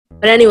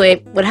But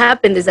anyway, what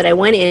happened is that I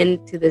went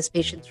into this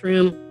patient's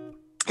room,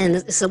 and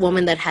this is a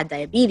woman that had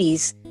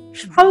diabetes.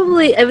 She's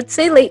probably, I would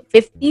say, late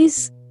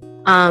 50s.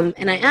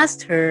 And I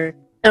asked her,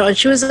 and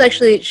she was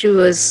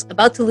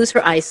about to lose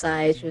her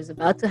eyesight. She was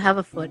about to have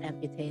a foot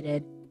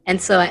amputated.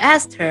 And so I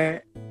asked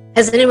her,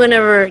 has anyone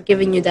ever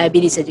given you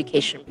diabetes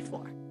education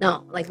before?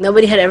 No, like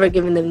nobody had ever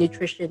given them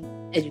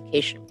nutrition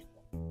education.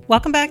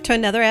 Welcome back to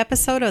another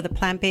episode of the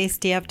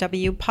Plant-Based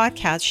DFW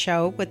podcast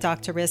show with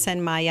Dr. Rissa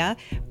and Maya,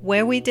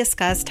 where we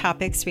discuss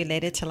topics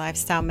related to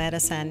lifestyle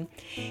medicine.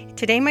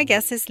 Today, my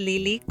guest is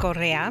Lily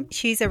Correa.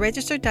 She's a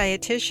registered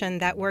dietitian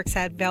that works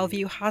at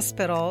Bellevue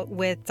Hospital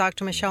with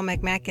Dr. Michelle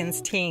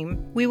McMackin's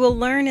team. We will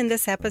learn in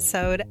this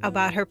episode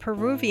about her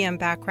Peruvian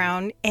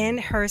background and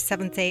her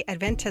Seventh-day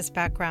Adventist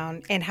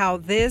background and how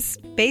this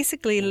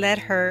basically led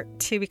her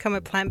to become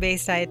a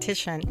plant-based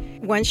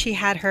dietitian. Once she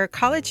had her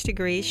college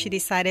degree, she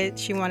decided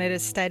she wanted to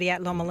study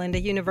at Loma Linda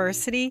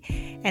University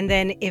and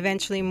then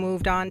eventually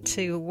moved on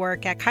to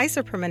work at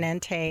Kaiser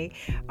Permanente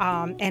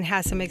and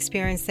has some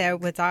experience there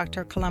with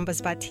Dr.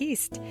 Columbus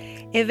Batiste.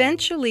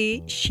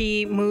 Eventually,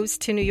 she moves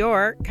to New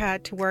York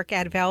to work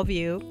at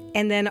Bellevue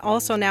and then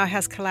also now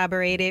has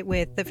collaborated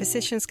with the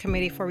Physicians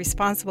Committee for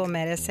Responsible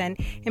Medicine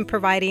in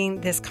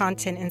providing this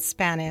content in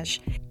Spanish.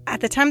 At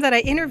the time that I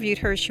interviewed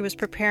her, she was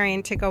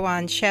preparing to go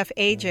on Chef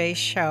AJ's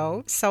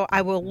show, so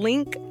I will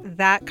link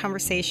that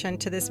conversation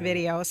to this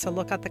video, so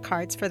look at the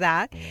cards for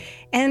that.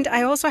 And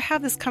I also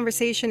have this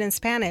conversation in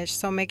Spanish,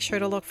 so make sure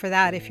to look for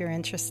that if you're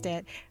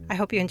interested. I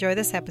hope you enjoy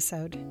this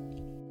episode.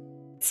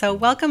 So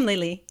welcome,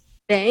 Lily.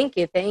 Thank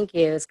you.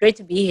 It's great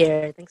to be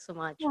here. Thanks so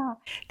much. Yeah.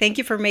 Thank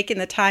you for making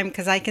the time,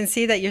 because I can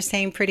see that you're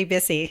staying pretty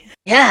busy.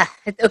 Yeah,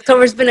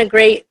 October's been a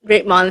great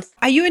month.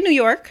 Are you in New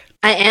York?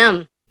 I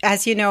am.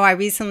 As you know,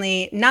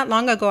 not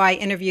long ago, I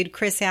interviewed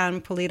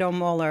Chrisanne Polito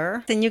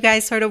Moeller, and you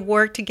guys sort of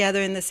worked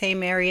together in the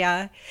same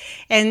area.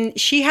 And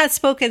she had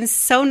spoken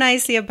so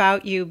nicely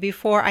about you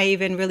before I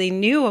even really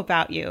knew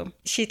about you.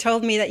 She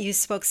told me that you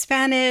spoke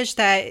Spanish,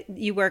 that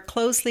you worked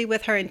closely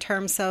with her in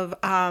terms of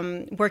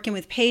working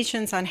with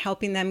patients on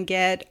helping them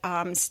get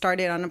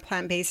started on a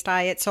plant-based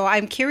diet. So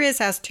I'm curious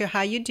as to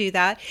how you do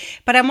that.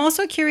 But I'm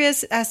also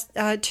curious as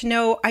to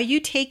know, are you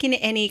taking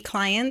any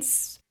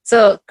clients?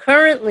 So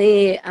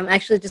currently, I'm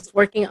actually just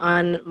working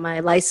on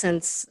my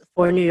license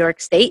for New York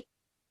State.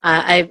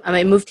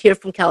 I moved here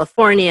from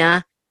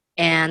California,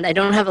 and I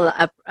don't have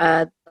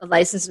a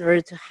license in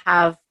order to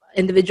have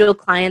individual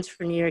clients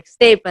for New York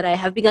State, but I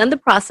have begun the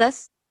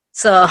process.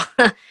 So,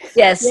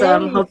 yes, so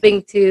I'm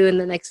hoping to, in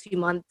the next few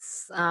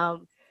months,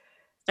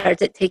 start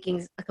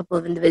taking a couple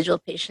of individual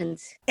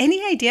patients.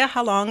 Any idea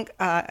how long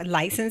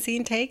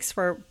licensing takes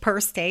per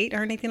state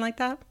or anything like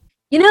that?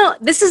 You know,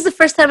 this is the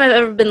first time I've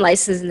ever been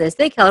licensed in this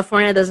state.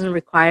 California doesn't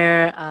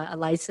require a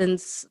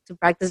license to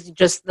practice,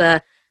 just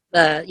the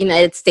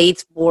United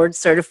States board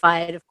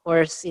certified, of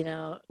course,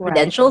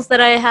 credentials that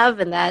I have,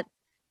 and that,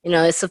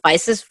 it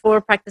suffices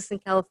for practice in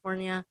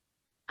California.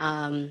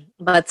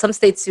 But some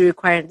states do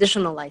require an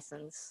additional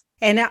license.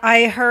 And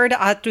I heard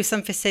through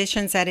some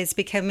physicians that it's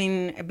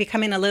becoming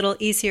a little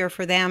easier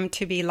for them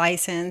to be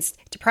licensed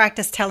to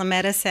practice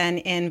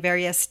telemedicine in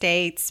various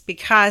states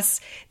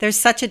because there's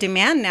such a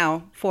demand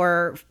now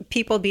for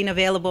people being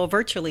available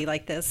virtually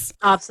like this.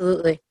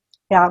 Absolutely.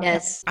 Yeah.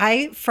 Yes.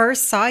 I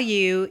first saw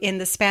you in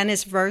the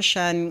Spanish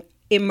version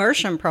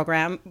immersion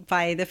program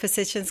by the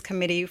Physicians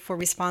Committee for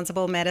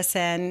Responsible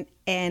Medicine.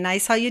 And I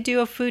saw you do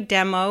a food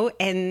demo,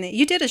 and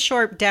you did a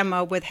short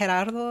demo with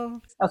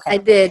Gerardo. Okay. I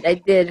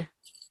did.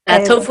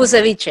 Tofu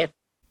ceviche.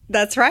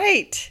 That's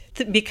right.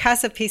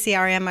 Because of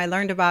PCRM, I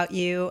learned about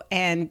you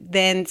and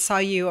then saw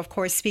you, of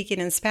course, speaking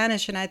in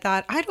Spanish. And I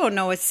thought, I don't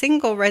know a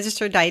single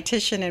registered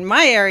dietitian in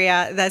my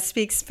area that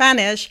speaks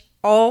Spanish.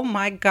 Oh,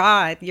 my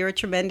God, you're a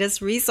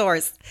tremendous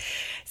resource.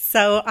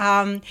 So,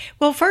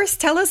 well, first,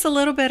 tell us a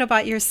little bit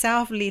about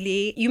yourself,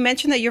 Lily. You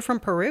mentioned that you're from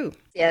Peru.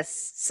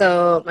 Yes.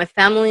 So my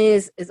family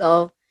is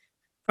all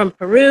from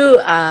Peru.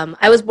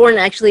 I was born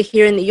actually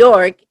here in New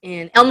York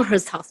in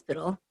Elmhurst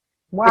Hospital.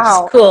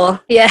 Wow. It's cool.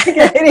 Yeah.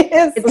 It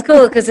is. It's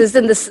cool because it's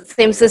in the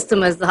same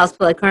system as the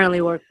hospital I currently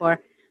work for.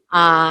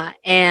 But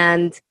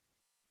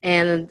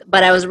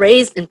I was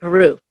raised in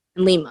Peru,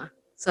 in Lima.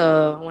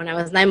 So when I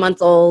was 9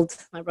 months old,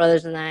 my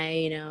brothers and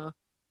I,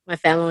 my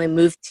family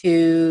moved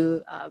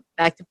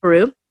back to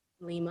Peru,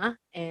 Lima.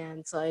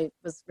 And so I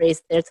was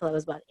raised there till I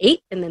was about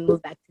 8 and then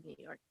moved back to New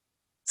York.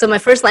 So my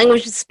first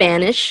language is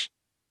Spanish.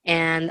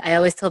 And I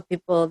always tell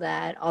people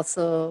that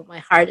also my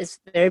heart is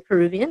very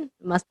Peruvian,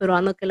 más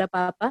peruano que la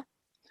papa.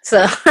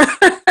 So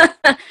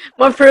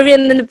more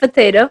Peruvian than the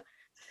potato,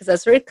 because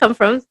that's where it comes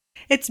from.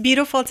 It's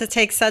beautiful to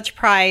take such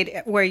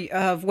pride where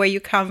you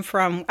come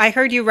from. I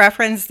heard you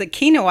reference the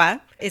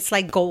quinoa. It's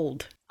like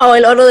gold. Oh,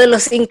 el oro de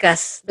los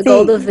Incas, the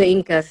gold of the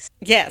Incas.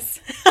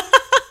 Yes.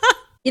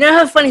 I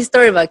have a funny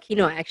story about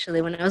quinoa,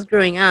 actually. When I was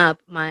growing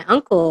up, my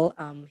uncle,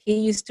 he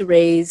used to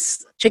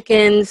raise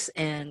chickens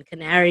and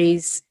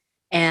canaries.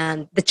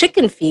 And the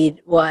chicken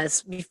feed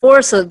was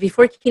before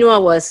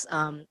quinoa was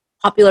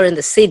popular in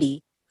the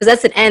city, because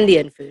that's an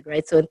Andean food,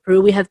 right? So in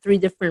Peru, we have 3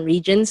 different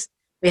regions.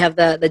 We have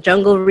the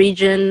jungle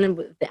region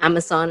with the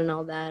Amazon and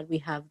all that. We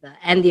have the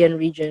Andean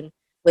region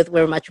with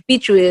where Machu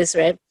Picchu is,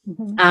 right?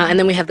 And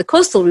then we have the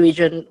coastal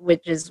region,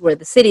 which is where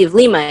the city of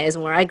Lima is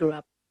and where I grew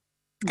up.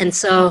 And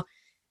so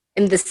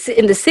in the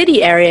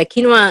city area,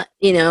 quinoa,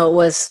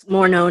 was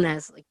more known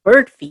as like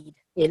bird feed,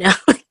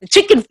 like the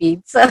chicken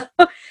feed. So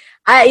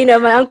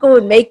my uncle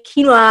would make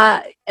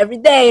quinoa every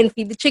day and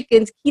feed the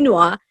chickens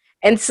quinoa.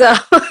 And so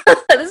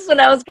this is when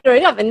I was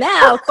growing up. And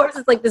now, of course,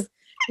 it's like this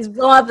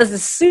blow up as a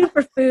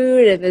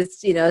superfood, and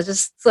it's it's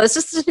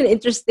just such an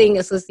interesting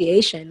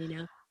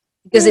association,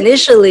 because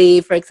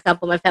initially, for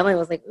example, my family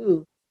was like,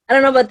 "Ooh, I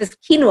don't know about this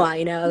quinoa,"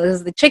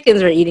 because the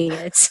chickens were eating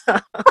it. So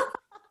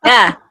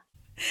yeah.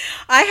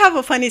 I have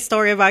a funny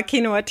story about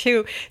quinoa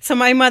too. So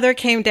my mother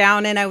came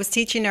down and I was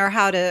teaching her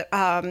how to,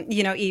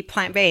 eat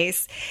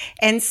plant-based.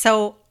 And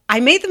so I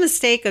made the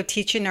mistake of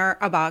teaching her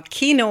about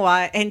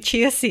quinoa and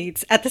chia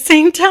seeds at the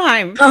same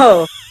time.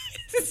 Oh.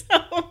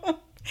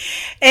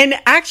 And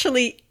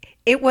actually,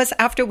 it was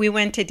after we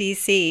went to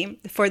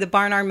DC for the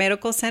Barnard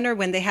Medical Center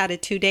when they had a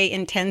 2-day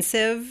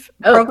intensive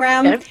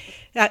program. Okay.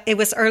 It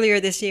was earlier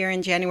this year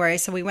in January.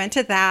 So we went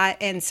to that.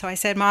 And so I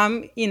said,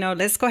 Mom,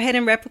 let's go ahead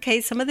and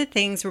replicate some of the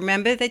things.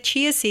 Remember that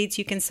chia seeds,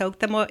 you can soak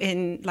them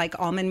in like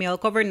almond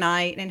milk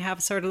overnight and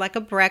have sort of like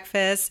a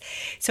breakfast.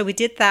 So we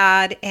did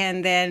that.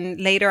 And then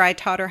later I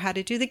taught her how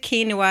to do the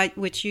quinoa,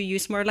 which you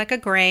use more like a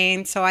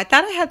grain. So I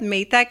thought I had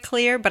made that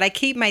clear, but I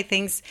keep my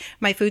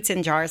foods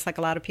in jars like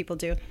a lot of people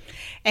do.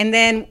 And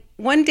then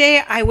one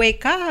day I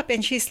wake up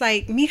and she's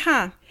like,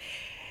 Mija,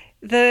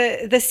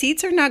 the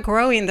seeds are not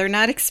growing. They're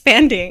not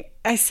expanding.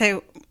 I say,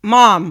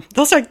 Mom,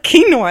 those are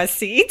quinoa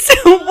seeds.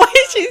 Why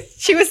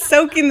she was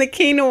soaking the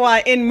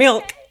quinoa in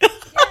milk.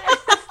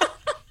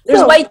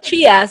 There's white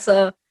chia,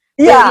 so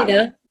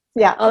yeah.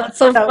 Yeah. Oh, that's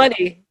so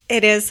funny.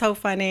 It is so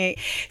funny.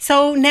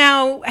 So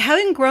now,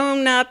 having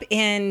grown up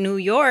in New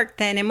York,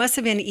 then it must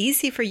have been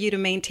easy for you to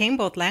maintain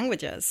both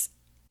languages.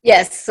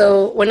 Yes.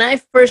 So when I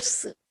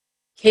first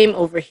came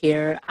over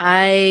here,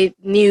 I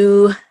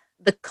knew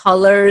the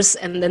colors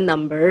and the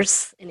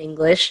numbers in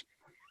English.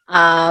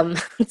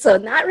 So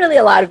not really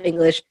a lot of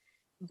English,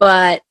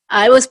 but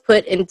I was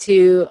put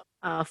into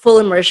a full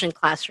immersion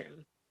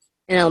classroom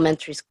in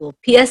elementary school,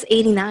 PS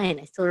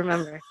 89, I still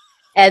remember.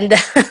 And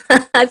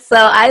so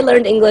I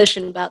learned English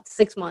in about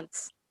 6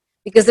 months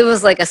because it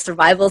was like a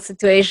survival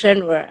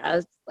situation where I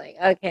was like,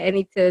 okay, I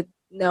need to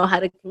know how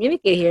to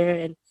communicate here.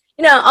 And,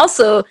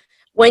 also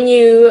when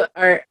you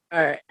are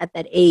at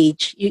that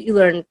age, you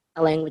learn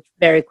a language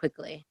very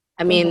quickly.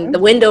 I mean, the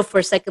window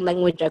for second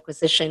language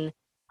acquisition,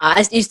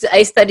 I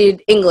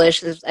studied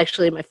English. It was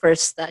actually my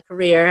first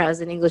career. I was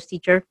an English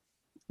teacher.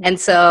 And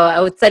so I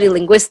would study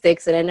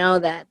linguistics, and I know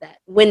that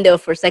window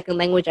for second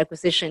language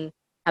acquisition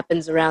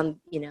happens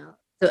around,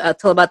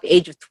 till about the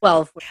age of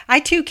 12. I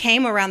too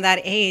came around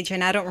that age,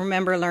 and I don't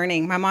remember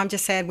learning. My mom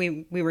just said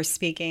we were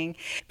speaking.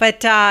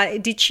 But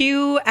did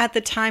you at the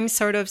time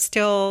sort of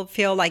still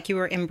feel like you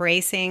were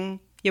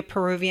embracing your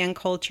Peruvian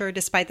culture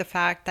despite the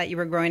fact that you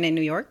were growing in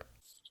New York?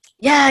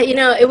 Yeah,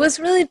 it was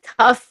really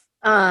tough.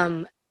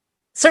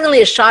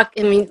 Certainly a shock.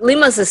 I mean,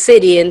 Lima's a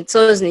city, and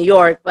so is New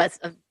York, but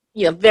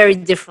very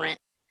different.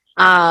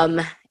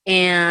 And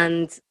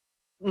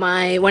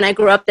when I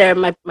grew up there,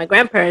 my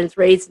grandparents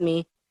raised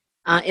me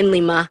in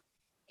Lima,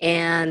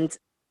 and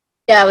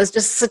yeah, it was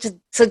just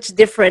such a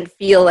different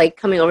feel, like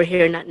coming over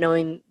here and not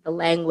knowing the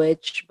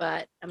language.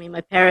 But I mean,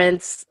 my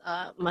parents,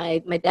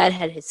 my dad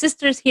had his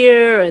sisters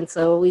here, and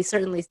so we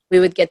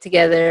would get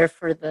together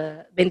for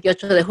the 28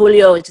 de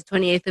Julio, which is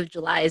 28th of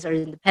July, is our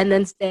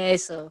Independence Day.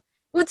 So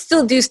we would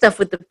still do stuff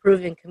with the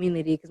Peruvian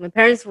community because my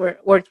parents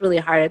worked really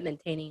hard at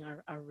maintaining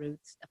our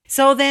roots.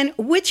 So then,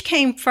 which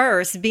came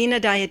first, being a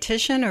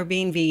dietitian or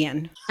being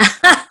vegan?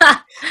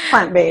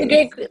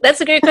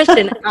 That's a great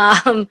question.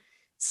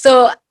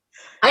 So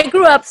I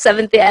grew up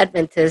Seventh-day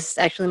Adventist.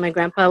 Actually, my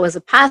grandpa was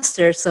a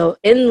pastor. So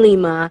in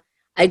Lima,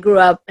 I grew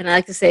up, and I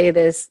like to say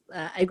this,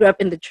 I grew up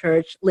in the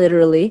church,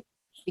 literally,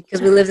 because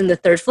we lived in the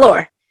third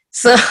floor.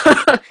 So,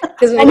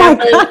 because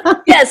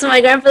so my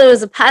grandfather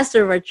was a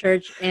pastor of our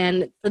church,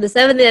 and for the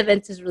Seventh-day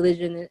Adventist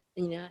religion,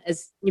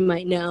 as you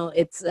might know,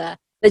 it's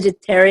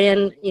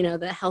vegetarian.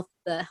 The health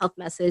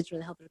message or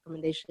the health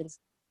recommendations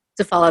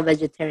to follow a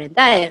vegetarian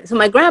diet. So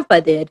my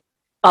grandpa did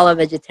follow a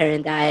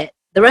vegetarian diet.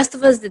 The rest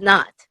of us did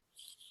not.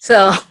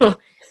 So,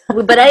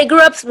 but I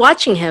grew up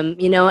watching him,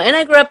 and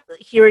I grew up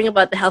hearing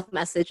about the health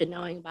message and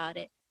knowing about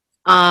it.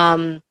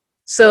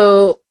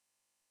 So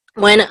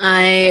when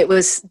I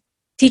was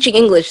teaching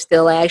English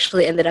still, I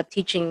actually ended up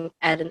teaching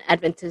at an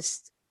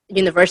Adventist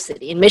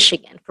university in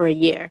Michigan for a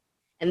year.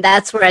 And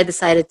that's where I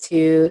decided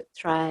to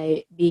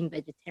try being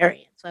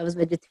vegetarian. So I was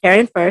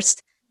vegetarian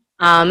first.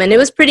 And it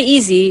was pretty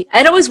easy.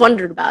 I'd always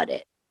wondered about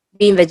it,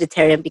 being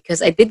vegetarian,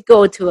 because I did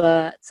go to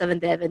a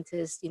Seventh-day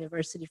Adventist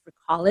university for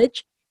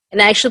college.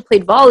 And I actually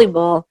played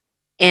volleyball.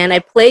 And I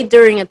played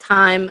during a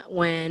time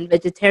when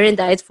vegetarian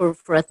diets for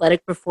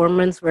athletic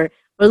performance were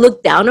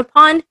looked down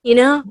upon, in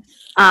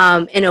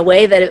a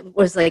way that it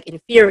was like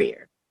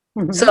inferior.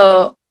 Mm-hmm.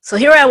 So So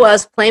here I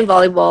was playing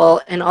volleyball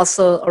and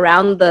also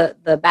around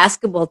the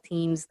basketball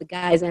teams, the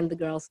guys and the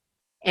girls.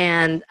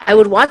 And I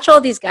would watch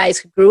all these guys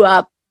who grew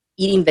up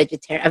eating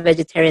a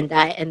vegetarian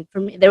diet. And for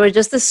me, they were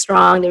just as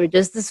strong, they were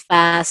just as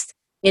fast,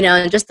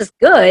 and just as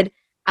good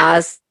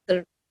as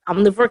their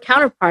omnivore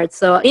counterparts.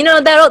 So,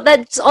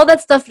 all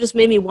that stuff just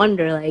made me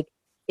wonder, like,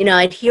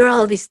 I'd hear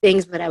all these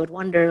things, but I would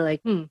wonder,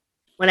 like,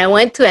 when I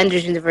went to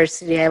Andrews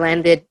University, I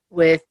landed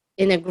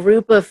in a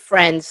group of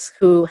friends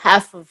who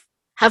half of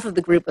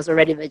the group was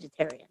already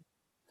vegetarian,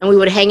 and we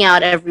would hang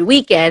out every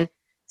weekend.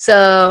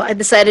 So I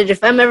decided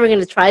if I'm ever going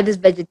to try this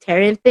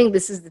vegetarian thing,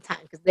 this is the time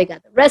because they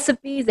got the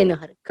recipes, they know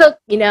how to cook,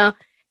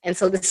 and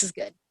so this is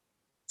good.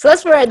 So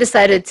that's where I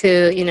decided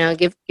to,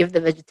 give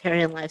the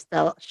vegetarian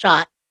lifestyle a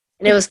shot.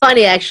 And it was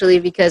funny actually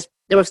because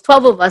there was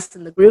 12 of us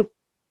in the group,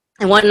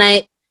 and one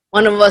night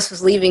one of us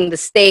was leaving the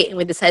state, and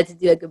we decided to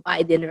do a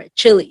goodbye dinner at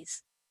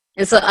Chili's.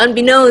 And so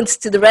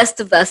unbeknownst to the rest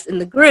of us in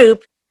the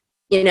group,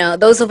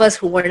 those of us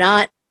who were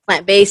not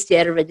plant-based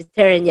yet or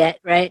vegetarian yet,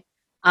 right,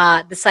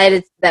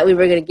 decided that we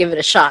were going to give it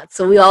a shot.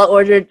 So we all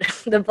ordered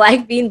the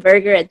black bean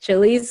burger at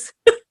Chili's.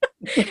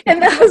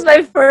 And that was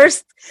my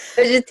first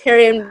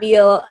vegetarian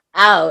meal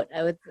out,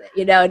 I would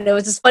say, and it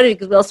was just funny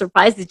because we all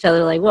surprised each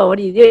other, like, whoa, what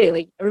are you doing?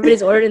 Like,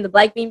 everybody's ordering the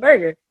black bean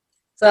burger.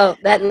 So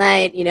that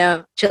night,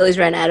 Chili's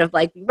ran out of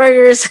black bean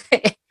burgers,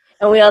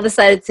 and we all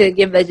decided to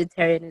give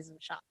vegetarianism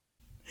a shot.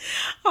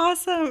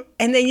 Awesome.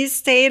 And then you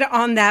stayed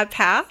on that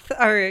path,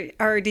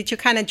 or did you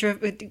kind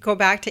of go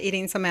back to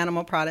eating some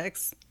animal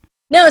products?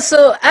 No,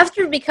 so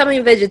after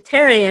becoming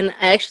vegetarian,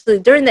 I actually,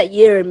 during that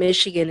year in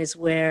Michigan is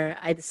where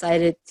I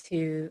decided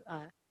to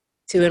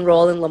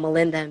enroll in Loma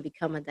Linda and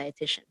become a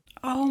dietitian.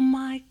 Oh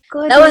my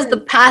goodness. That was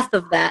the path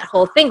of that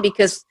whole thing,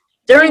 because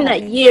during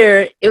that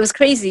year, it was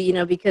crazy,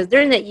 because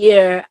during that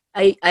year,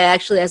 I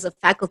actually, as a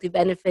faculty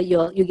benefit,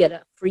 you get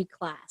a free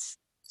class.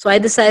 So I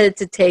decided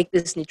to take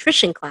this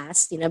nutrition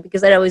class,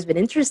 because I'd always been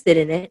interested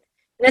in it.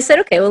 And I said,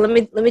 okay, well,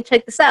 let me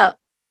check this out.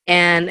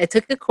 And I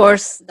took a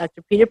course,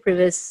 Dr. Peter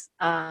Privis.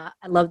 I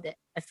loved it.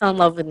 I fell in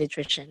love with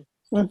nutrition.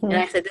 Mm-hmm. And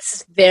I said, this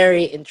is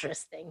very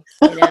interesting,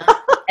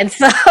 and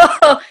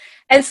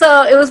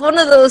so it was one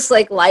of those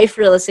like life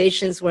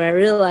realizations where I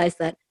realized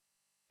that,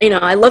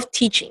 I love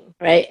teaching,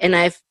 right? And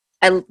I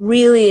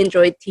really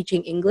enjoyed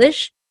teaching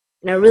English,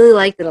 and I really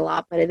liked it a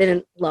lot, but I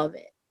didn't love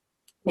it,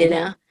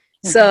 Mm-hmm.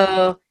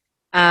 So,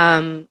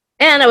 and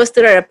I was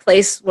still at a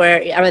place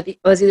where I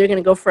was either going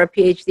to go for a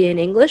PhD in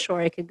English,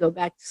 or I could go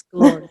back to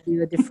school and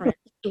do a different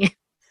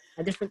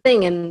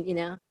thing. And,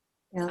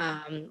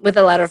 with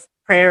a lot of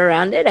prayer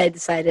around it, I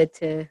decided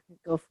to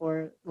go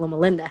for Loma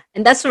Linda.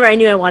 And that's where I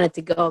knew I wanted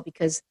to go,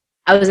 because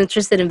I was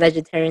interested in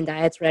vegetarian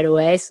diets right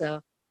away.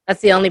 So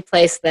that's the only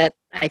place that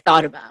I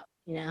thought about,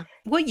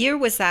 What year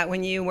was that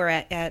when you were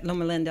at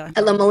Loma Linda?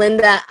 At Loma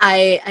Linda,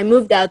 I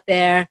moved out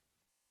there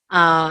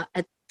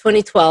at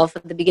 2012,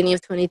 at the beginning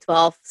of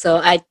 2012. So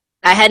I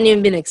hadn't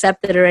even been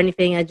accepted or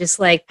anything. I just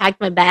like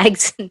packed my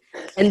bags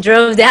and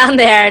drove down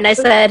there, and I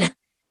said,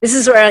 this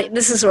is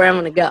where I'm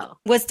going to go.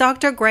 Was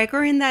Dr.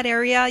 Greger in that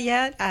area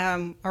yet,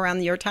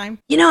 around your time?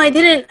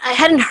 I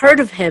hadn't heard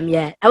of him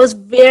yet. I was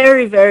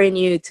very, very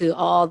new to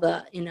all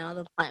the,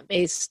 the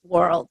plant-based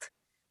world.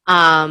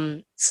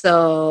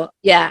 So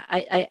yeah,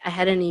 I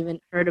hadn't even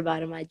heard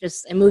about him. I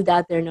moved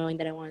out there knowing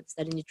that I wanted to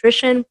study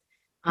nutrition.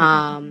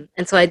 And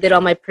so I did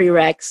all my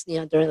prereqs,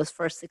 during those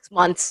first 6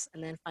 months,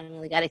 and then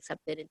finally got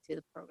accepted into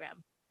the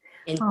program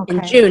in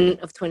June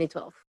of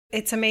 2012.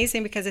 It's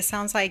amazing because it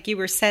sounds like you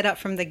were set up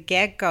from the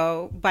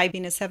get-go by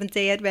being a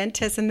Seventh-day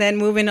Adventist and then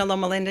moving to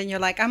Loma Linda, and you're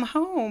like, I'm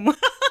home.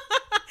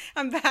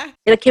 I'm back.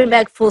 It came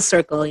back full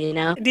circle,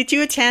 Did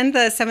you attend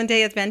the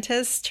Seventh-day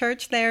Adventist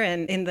church there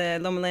in the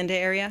Loma Linda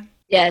area?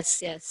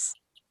 Yes.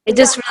 It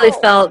just really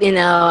felt,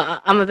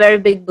 I'm a very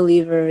big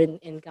believer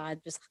in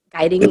God just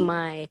guiding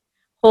my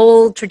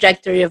whole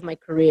trajectory of my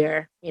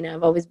career.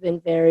 I've always been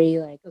very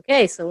like,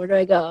 okay, so where do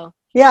I go?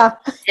 Yeah.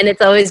 And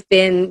it's always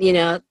been,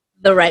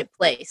 the right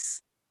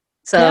place.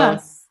 So,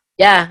 yes.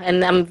 Yeah,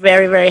 and I'm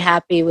very, very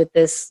happy with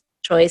this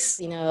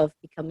choice, of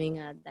becoming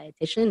a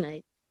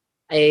dietitian.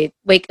 I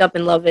wake up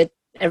and love it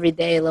every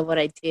day. I love what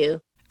I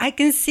do. I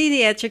can see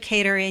the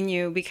educator in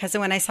you, because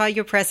when I saw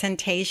your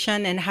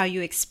presentation and how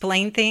you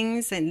explain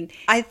things, and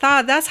I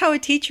thought that's how a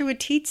teacher would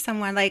teach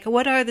someone, like,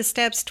 what are the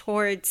steps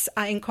towards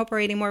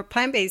incorporating more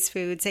plant-based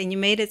foods? And you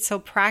made it so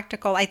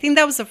practical. I think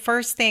that was the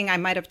first thing I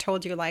might have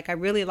told you, like, I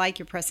really like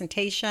your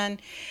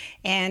presentation,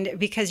 and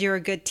because you're a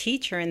good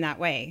teacher in that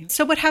way.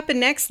 So what happened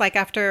next, like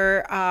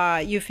after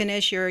you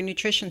finish your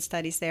nutrition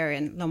studies there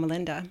in Loma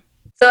Linda?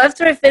 So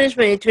after I finished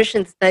my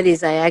nutrition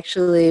studies, I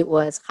actually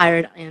was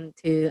hired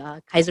into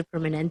Kaiser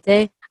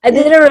Permanente. I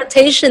did a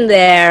rotation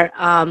there.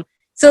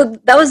 So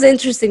that was the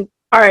interesting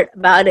part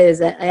about it, is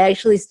that I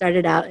actually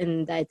started out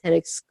in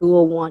dietetics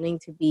school wanting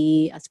to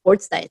be a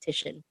sports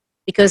dietitian,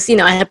 because,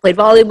 I had played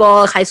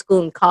volleyball, high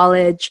school and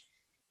college,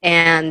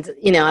 and,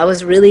 I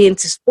was really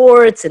into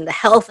sports and the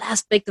health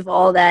aspect of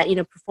all that,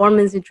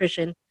 performance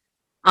nutrition.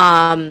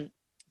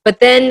 But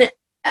then,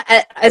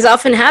 as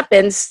often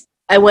happens,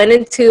 I went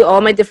into all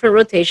my different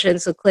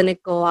rotations, so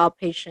clinical,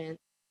 outpatient,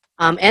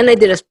 and I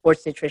did a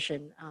sports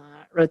nutrition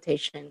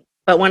rotation.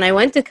 But when I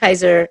went to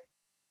Kaiser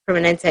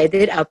Permanente, I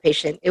did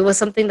outpatient. It was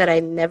something that I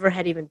never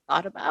had even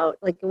thought about.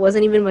 Like it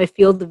wasn't even my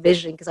field of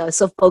vision because I was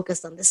so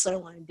focused on this is what I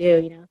want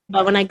to do,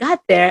 But when I got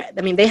there,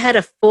 I mean, they had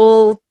a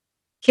full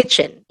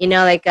kitchen,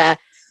 like a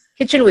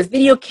kitchen with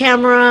video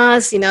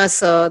cameras,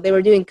 so they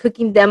were doing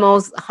cooking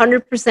demos,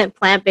 100%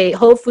 plant-based,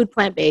 whole food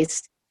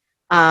plant-based.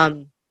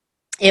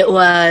 It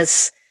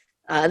was,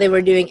 they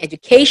were doing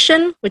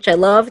education, which I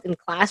loved, in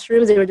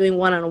classrooms. They were doing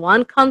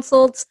one-on-one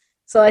consults.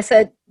 So I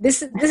said,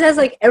 this has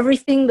like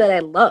everything that I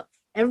love,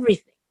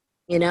 everything,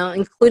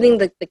 including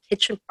the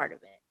kitchen part of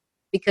it.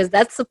 Because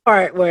that's the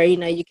part where,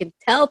 you can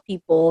tell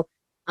people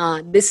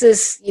this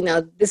is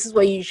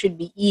what you should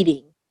be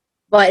eating.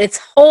 But it's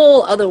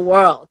whole other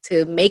world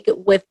to make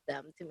it with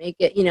them, to make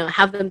it,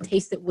 have them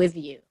taste it with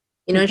you.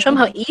 And show them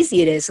how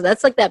easy it is. So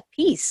that's like that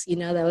piece,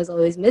 that was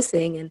always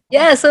missing. And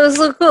yeah, so it was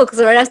so cool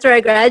because right after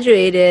I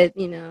graduated,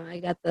 I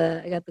got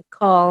the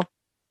call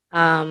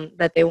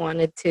that they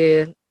wanted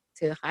to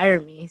hire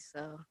me.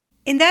 So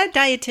in that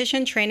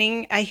dietitian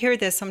training, I hear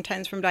this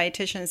sometimes from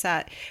dietitians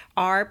that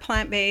are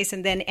plant-based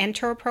and then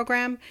enter a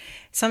program.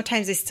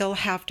 Sometimes they still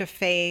have to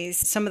face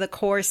some of the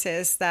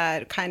courses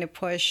that kind of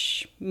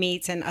push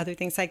meats and other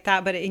things like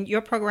that. But in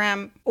your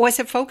program, was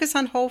it focused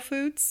on whole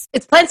foods?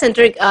 It's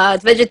plant-centric.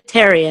 It's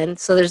vegetarian.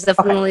 So there's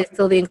definitely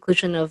still the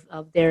inclusion of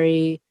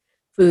dairy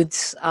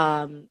foods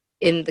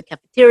in the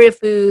cafeteria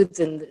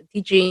foods and the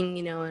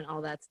teaching, and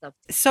all that stuff.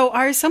 So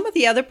are some of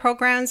the other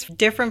programs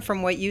different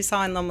from what you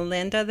saw in Loma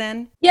Linda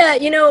then? Yeah,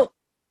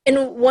 and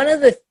one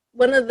of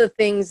the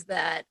things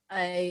that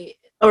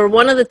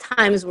one of the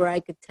times where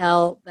I could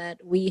tell that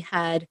we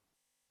had,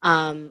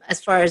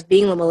 as far as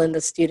being Loma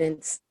Linda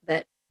students,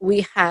 that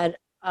we had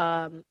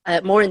a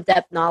more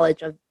in-depth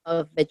knowledge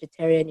of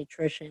vegetarian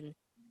nutrition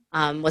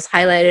was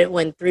highlighted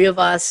when 3 of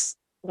us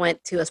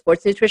went to a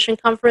sports nutrition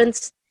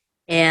conference,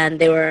 and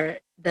they were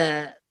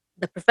the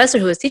professor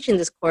who was teaching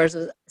this course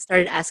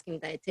started asking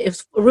it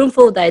was a room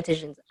full of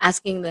dietitians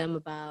asking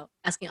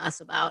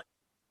us about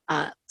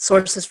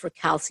sources for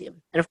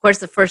calcium. And of course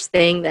the first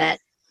thing that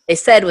they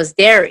said was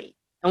dairy,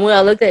 and we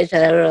all looked at each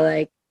other and we were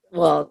like,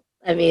 well,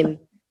 I mean,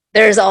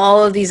 there's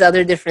all of these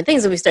other different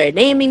things, and we started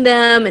naming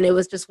them, and it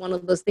was just one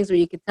of those things where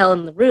you could tell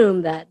in the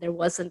room that there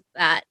wasn't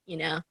that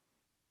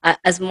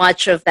as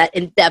much of that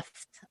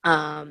in-depth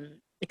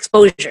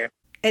exposure.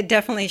 It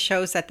definitely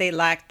shows that they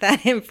lacked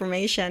that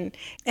information.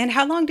 And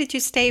how long did you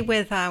stay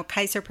with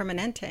Kaiser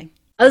Permanente?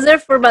 I was there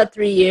for about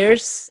 3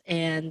 years,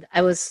 and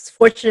I was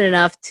fortunate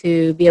enough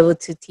to be able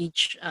to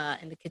teach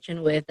in the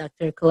kitchen with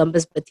Dr.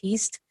 Columbus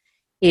Batiste.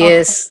 He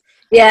is,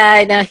 yeah,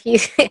 I know.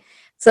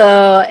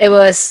 So it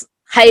was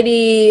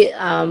Heidi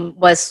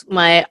was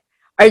my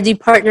RD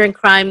partner in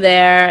crime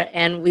there,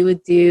 and we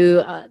would do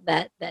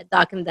that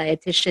Doc and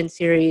Dietitian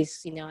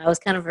series. I was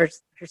kind of her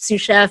sous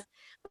chef.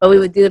 But we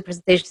would do the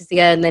presentations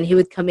together, and then he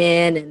would come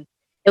in, and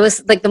it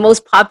was like the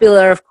most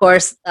popular, of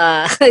course,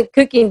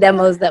 cooking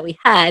demos that we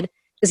had,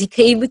 because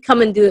he would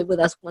come and do it with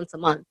us once a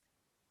month.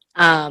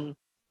 And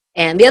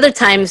the other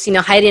times,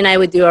 Heidi and I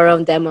would do our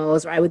own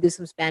demos, or I would do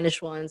some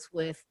Spanish ones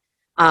with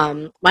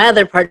my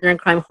other partner in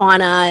crime,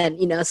 Juana,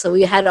 and so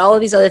we had all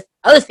of these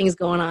other things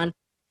going on,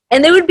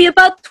 and there would be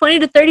about 20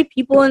 to 30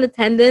 people in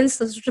attendance.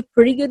 So it's a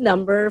pretty good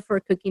number for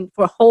cooking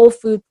for a whole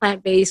food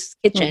plant-based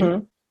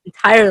kitchen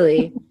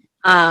entirely.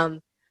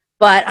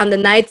 But on the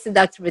nights that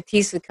Dr.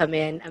 Batiste would come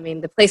in, I mean,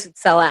 the place would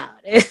sell out.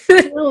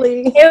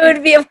 Really? It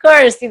would be, of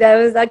course, it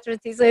was Dr.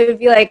 Batiste, so it would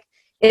be like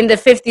in the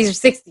 50s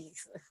or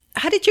 60s.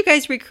 How did you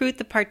guys recruit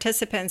the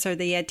participants or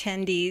the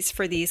attendees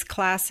for these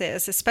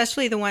classes,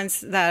 especially the ones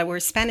that were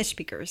Spanish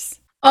speakers?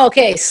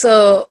 Okay,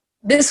 so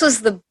this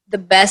was the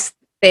best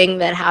thing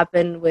that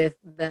happened with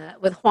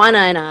Juana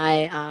and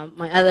I,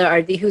 my other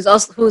RD, who's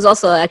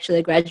also actually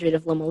a graduate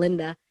of Loma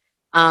Linda.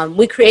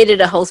 We created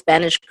a whole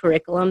Spanish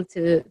curriculum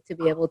to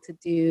be able to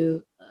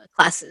do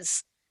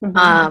classes.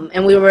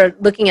 And we were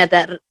looking at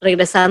that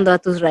regresando a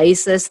tus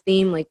raíces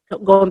theme, like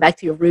going back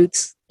to your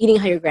roots, eating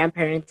how your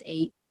grandparents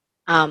ate.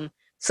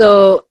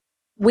 So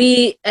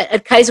we,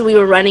 at Kaiser, we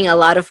were running a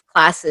lot of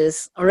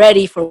classes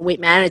already for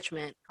weight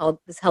management called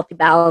this Healthy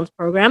Balance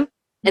program.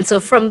 And so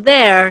from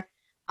there,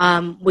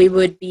 we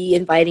would be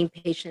inviting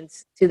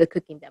patients to the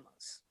cooking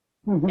demos.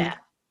 Yeah.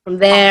 From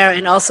there,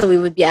 and also we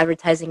would be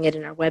advertising it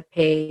in our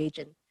webpage,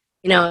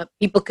 and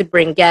people could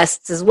bring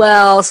guests as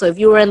well. So if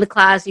you were in the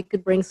class, you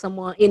could bring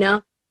someone.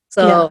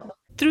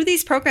 Through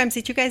these programs,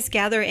 did you guys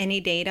gather any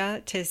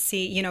data to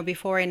see,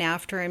 before and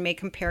after, and make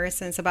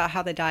comparisons about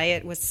how the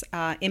diet was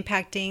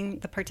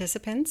impacting the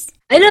participants?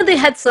 I know they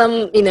had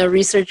some,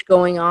 research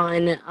going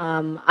on.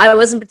 I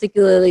wasn't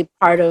particularly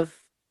part of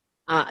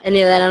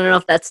any of that. I don't know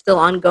if that's still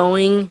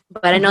ongoing,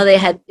 but I know they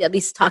had at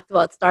least talked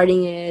about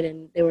starting it,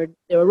 and they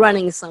were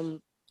running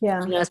some. Yeah,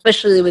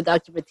 especially with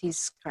Dr.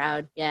 Batiste's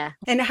crowd. Yeah.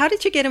 And how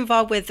did you get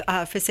involved with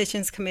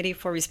Physicians Committee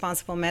for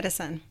Responsible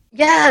Medicine?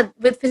 Yeah,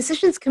 with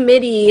Physicians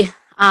Committee,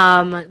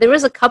 there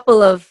was a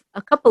couple of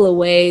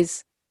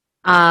ways.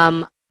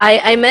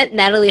 I met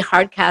Natalie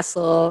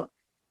Hardcastle,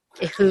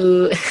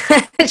 who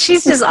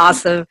she's just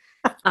awesome.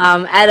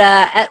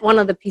 At one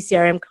of the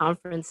PCRM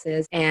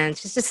conferences, and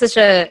she's just such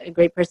a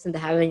great person to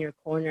have in your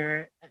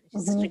corner.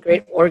 She's such a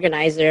great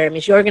organizer. I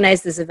mean, she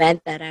organized this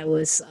event that I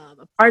was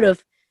a part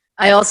of.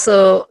 I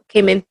also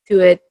came into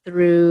it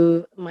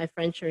through my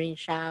friend Shireen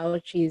Shao.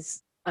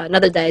 She's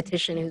another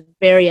dietitian who's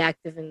very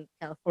active in the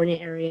California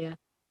area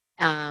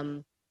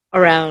um,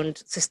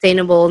 around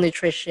sustainable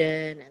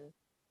nutrition,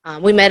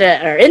 and we met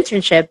at our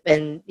internship,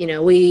 and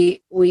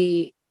we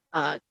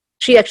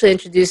she actually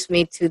introduced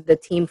me to the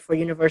team for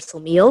Universal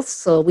Meals.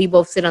 So we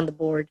both sit on the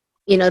board.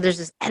 There's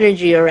this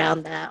energy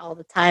around that all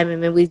the time,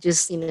 and then we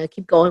just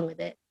keep going with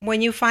it.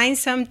 When you find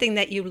something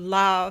that you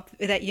love,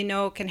 that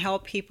can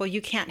help people,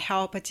 you can't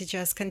help but to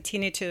just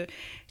continue to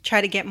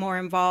try to get more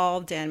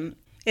involved, and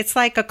it's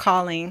like a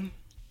calling.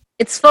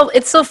 It's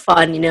so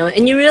fun,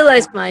 and you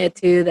realize, Maya,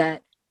 too,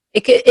 that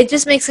it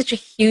just makes such a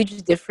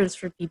huge difference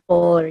for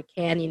people, or it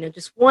can,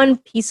 just one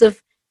piece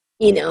of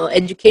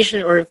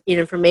education or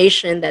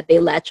information that they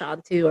latch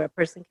onto, or a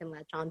person can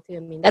latch onto. I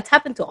mean, that's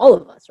happened to all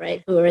of us,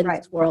 right? Who are in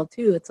this world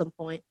too at some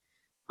point.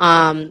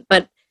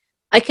 But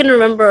I can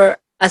remember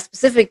a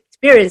specific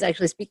experience,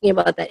 actually, speaking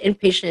about that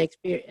inpatient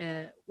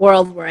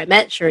world where I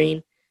met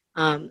Shireen.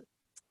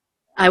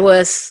 I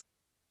was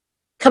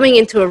coming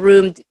into a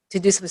room to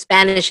do some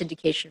Spanish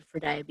education for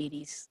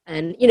diabetes.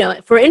 And,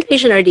 for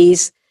inpatient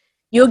RDs,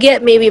 you'll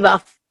get maybe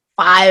about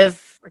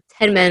 5 or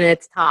 10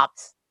 minutes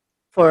tops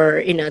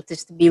for,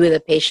 just to be with a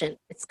patient.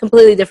 It's a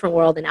completely different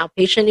world than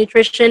outpatient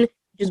nutrition,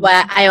 which is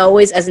why I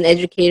always, as an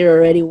educator,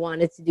 already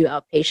wanted to do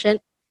outpatient,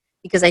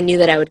 because I knew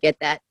that I would get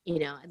that,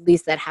 at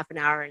least that half an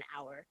hour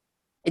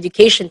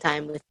education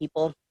time with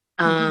people.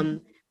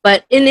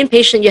 But in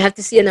inpatient, you have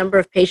to see a number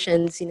of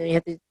patients, you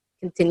have to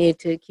continue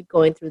to keep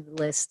going through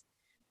the list.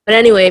 But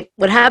anyway,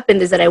 what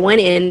happened is that I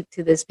went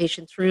into this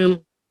patient's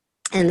room,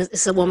 and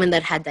it's a woman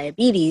that had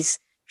diabetes.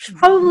 She's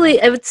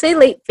probably, I would say,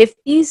 late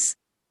 50s.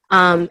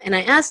 And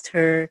I asked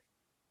her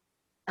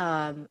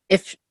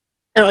if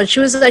she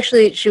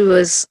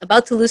was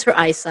about to lose her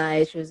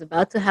eyesight. She was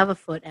about to have a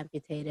foot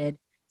amputated.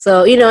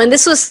 So, and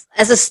this was,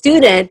 as a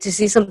student, to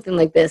see something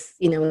like this,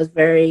 was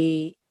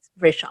very,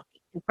 very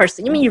shocking in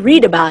person. I mean, you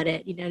read about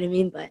it, you know what I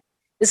mean? But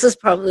this was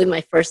probably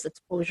my first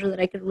exposure that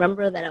I could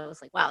remember, that I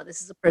was like, wow,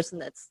 this is a person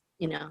that's,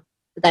 the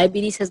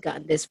diabetes has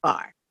gotten this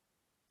far.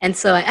 And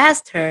so I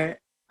asked her,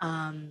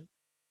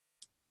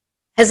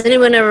 has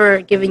anyone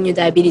ever given you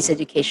diabetes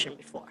education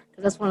before?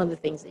 Because that's one of the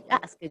things that you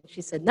ask. And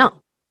she said,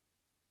 no,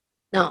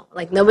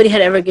 like nobody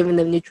had ever given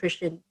them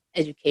nutrition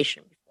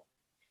education before.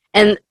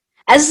 And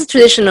as is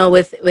traditional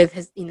with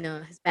his,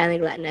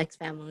 Hispanic Latinx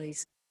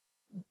families,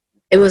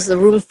 it was a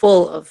room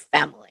full of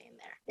family in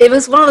there. It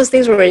was one of those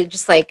things where it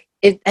just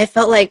I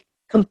felt like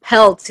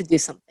compelled to do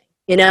something,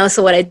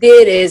 So what I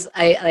did is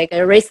I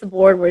erased the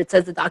board where it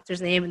says the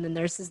doctor's name and the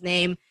nurse's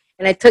name,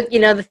 and I took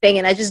the thing,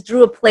 and I just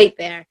drew a plate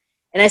there,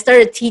 and I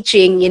started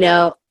teaching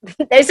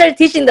I started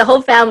teaching the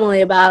whole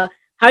family about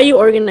how you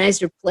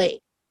organize your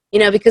plate,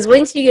 because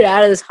once you get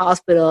out of this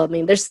hospital, I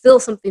mean, there's still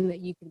something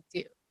that you can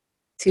do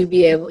to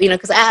be able,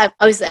 because I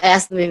obviously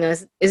asked them,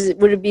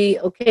 would it be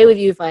okay with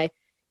you if I,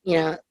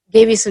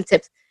 gave you some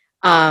tips?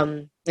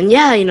 And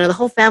yeah, the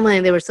whole family,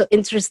 and they were so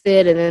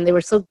interested, and then they were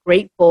so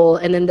grateful.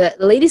 And then the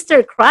lady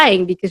started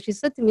crying, because she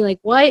said to me, like,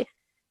 why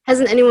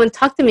hasn't anyone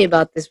talked to me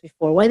about this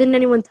before? Why didn't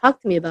anyone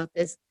talk to me about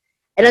this?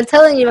 And I'm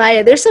telling you,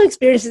 Maya, there's some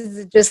experiences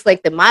that just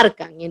like the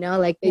marcan,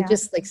 like they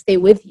just like stay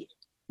with you.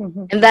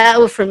 And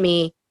that for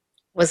me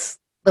was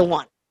the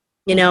one,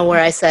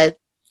 where I said,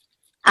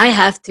 I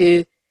have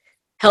to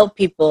help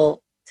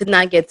people to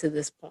not get to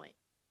this point.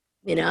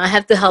 I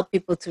have to help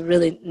people to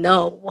really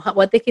know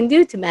what they can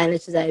do to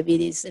manage the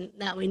diabetes, and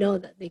now we know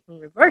that they can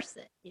reverse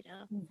it.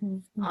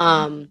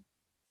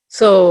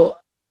 So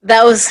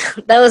that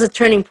was a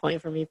turning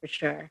point for me, for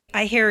sure.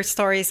 I hear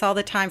stories all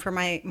the time from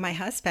my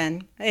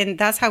husband, and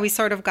that's how we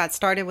sort of got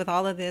started with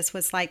all of this,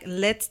 was like,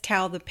 let's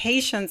tell the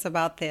patients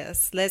about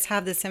this. Let's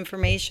have this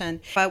information.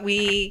 But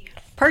we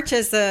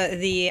purchased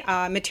the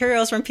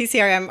materials from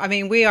PCRM. I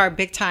mean, we are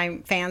big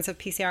time fans of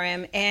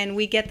PCRM, and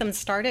we get them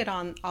started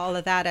on all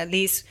of that. At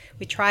least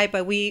we try,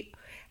 but we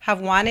have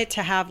wanted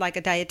to have like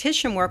a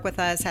dietitian work with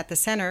us at the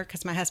center,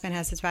 because my husband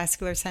has his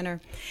vascular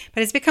center.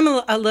 But it's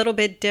become a little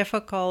bit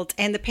difficult,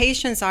 and the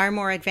patients are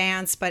more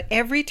advanced. But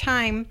every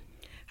time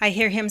I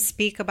hear him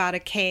speak about a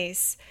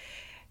case,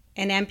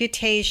 an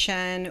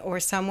amputation,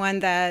 or someone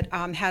that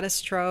had a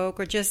stroke,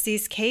 or just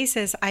these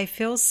cases, I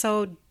feel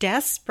so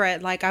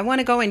desperate. Like, I want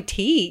to go and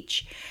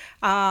teach.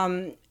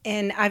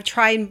 And I've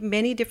tried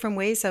many different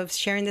ways of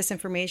sharing this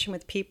information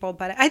with people,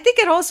 but I think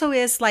it also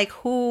is like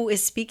who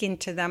is speaking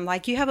to them.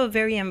 Like, you have a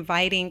very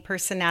inviting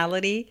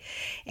personality,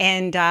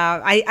 and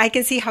I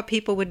can see how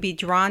people would be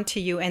drawn to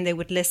you and they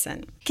would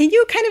listen. Can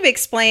you kind of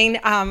explain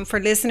for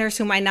listeners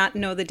who might not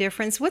know the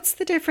difference, what's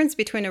the difference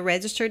between a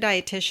registered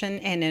dietitian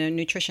and a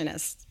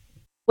nutritionist?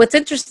 What's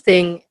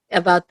interesting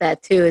about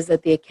that too is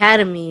that the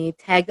academy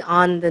tagged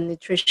on the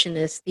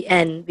nutritionist, the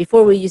N,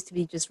 before we used to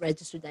be just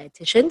registered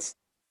dietitians.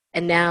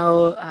 and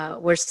now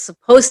we're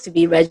supposed to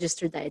be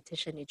registered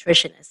dietitian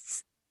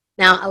nutritionists.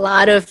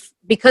 Now,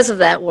 because of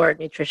that word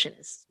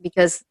nutritionist,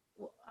 because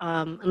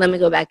and let me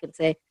go back and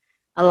say,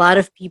 a lot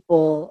of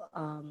people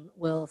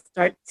will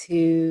start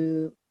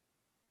to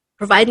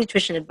provide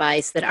nutrition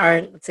advice that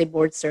aren't, let's say,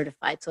 board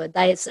certified. So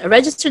a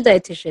registered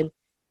dietitian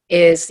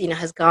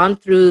has gone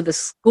through the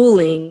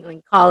schooling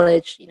in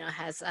college,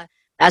 has a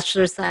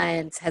bachelor of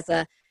science, has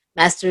a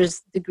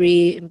master's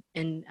degree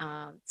in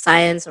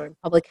science or in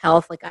public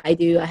health, like I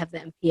do. I have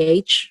the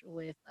MPH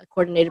with a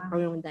coordinated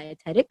program in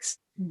dietetics.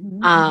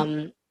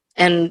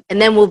 And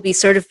then we'll be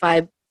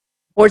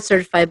board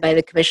certified by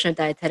the Commission of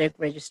Dietetic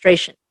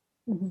Registration.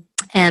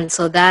 And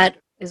so that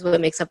is what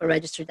makes up a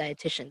registered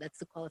dietitian. That's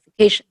the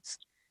qualifications.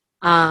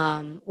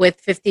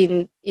 With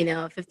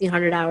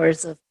 1,500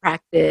 hours of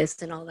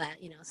practice and all that,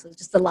 so it's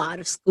just a lot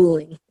of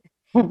schooling.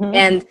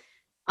 And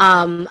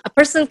a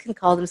person can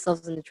call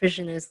themselves a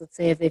nutritionist, let's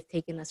say, if they've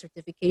taken a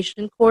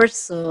certification course.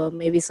 So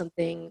maybe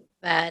something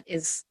that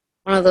is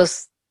one of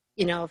those,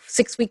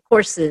 6-week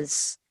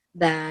courses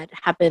that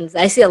happens.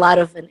 I see a lot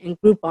of in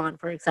Groupon,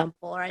 for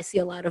example, or I see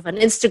a lot of on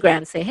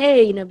Instagram say,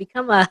 hey,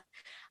 become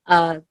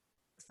a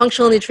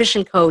functional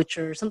nutrition coach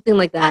or something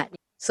like that.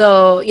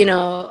 So,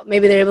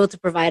 maybe they're able to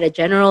provide a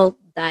general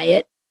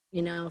diet,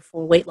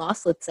 for weight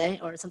loss, let's say,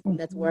 or something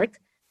that's worked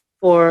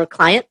for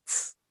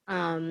clients.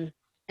 And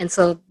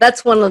so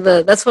that's one of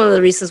the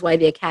reasons why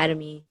the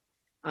Academy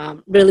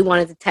really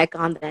wanted to tack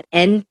on that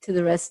end to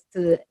the rest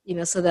of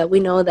the, so that we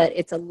know that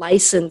it's a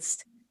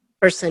licensed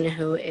person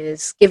who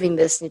is giving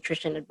this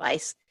nutrition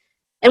advice.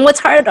 And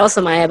what's hard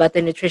also, Maya, about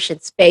the nutrition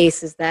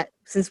space is that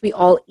since we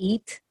all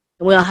eat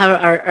and we all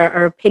have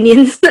our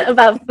opinions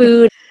about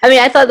food. I mean,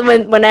 I thought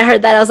when I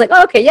heard that, I was like,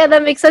 oh, okay, yeah,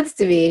 that makes sense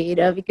to me,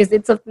 because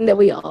it's something that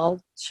we all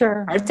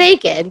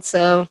partake in.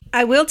 So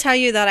I will tell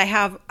you that I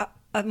have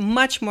a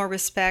much more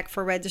respect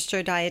for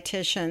registered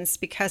dietitians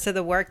because of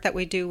the work that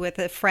we do with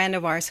a friend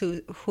of ours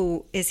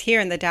who is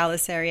here in the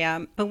Dallas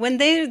area. But when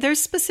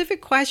there's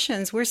specific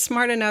questions, we're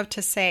smart enough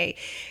to say,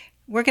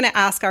 we're going to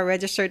ask our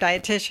registered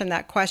dietitian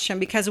that question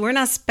because we're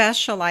not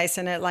specialized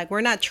in it. Like,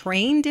 we're not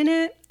trained in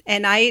it.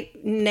 And I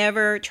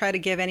never try to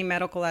give any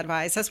medical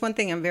advice. That's one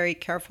thing I'm very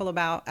careful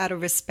about out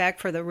of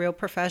respect for the real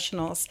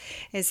professionals,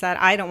 is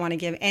that I don't want to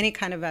give any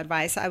kind of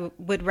advice. I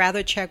would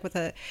rather check with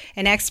an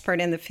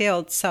expert in the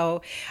field.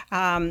 So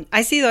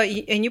I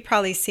see, and you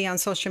probably see on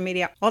social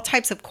media, all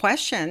types of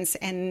questions.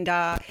 And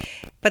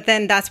but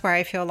then that's where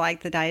I feel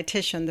like the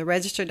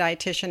registered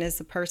dietitian is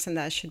the person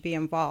that should be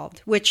involved,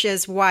 which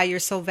is why you're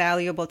so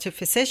valuable to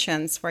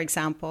physicians, for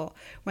example,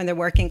 when they're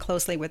working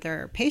closely with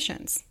their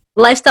patients.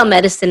 Lifestyle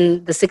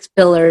medicine, the 6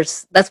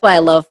 pillars, that's why I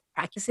love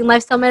practicing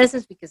lifestyle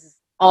medicine, because it's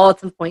all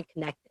at some point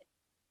connected,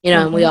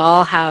 and we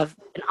all have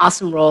an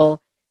awesome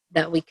role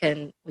that we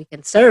can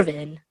serve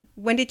in.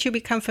 When did you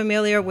become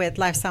familiar with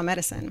lifestyle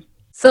medicine?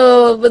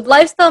 So with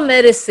lifestyle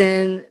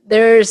medicine,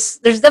 there's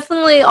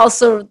definitely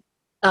also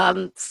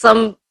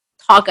some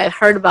talk I've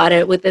heard about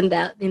it in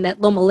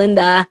that Loma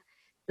Linda.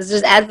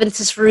 There's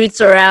Adventist roots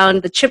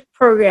around the CHIP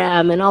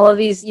program and all of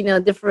these,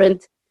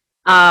 different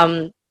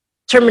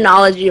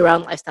terminology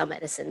around lifestyle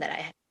medicine that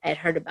I had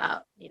heard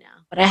about,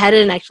 but I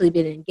hadn't actually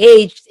been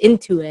engaged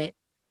into it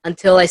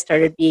until I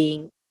started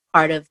being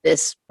part of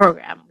this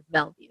program with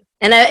Bellevue.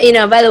 And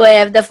by the way,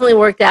 I've definitely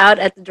worked out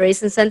at the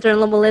Drayson Center in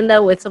Loma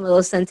Linda with some of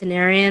those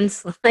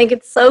centenarians. Like,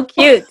 it's so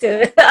cute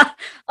to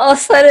all of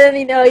a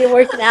sudden, you're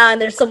working out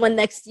and there's someone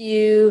next to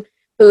you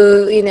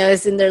who,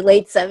 is in their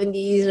late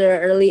 70s or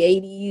early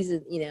 80s,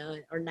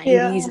 and, or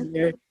 90s,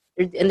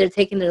 and they're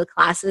taking their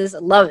classes. I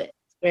love it.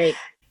 It's great.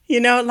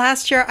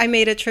 Last year I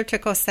made a trip to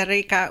Costa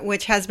Rica,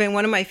 which has been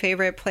one of my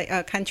favorite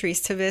countries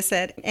to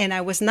visit. And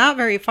I was not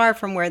very far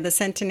from where the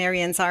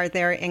centenarians are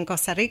there in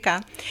Costa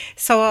Rica.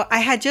 So I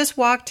had just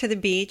walked to the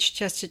beach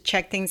just to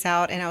check things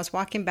out. And I was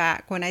walking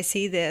back when I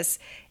see this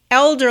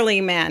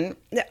elderly man.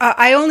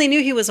 I only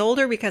knew he was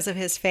older because of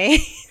his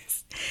face.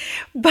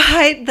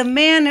 But the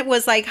man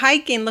was like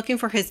hiking, looking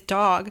for his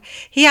dog.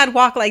 He had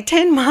walked like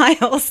 10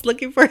 miles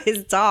looking for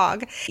his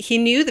dog. He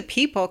knew the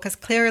people because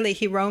clearly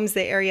he roams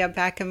the area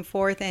back and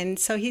forth. And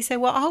so he said,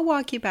 well, I'll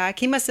walk you back.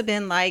 He must have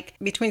been like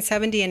between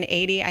 70 and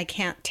 80. I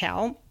can't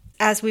tell.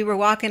 As we were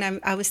walking,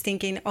 I was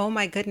thinking, oh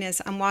my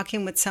goodness, I'm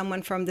walking with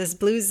someone from this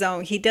blue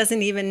zone. He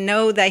doesn't even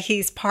know that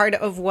he's part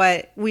of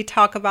what we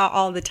talk about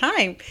all the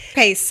time.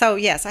 Okay, so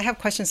yes, I have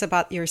questions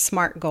about your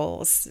SMART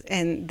goals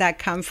and that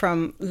come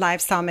from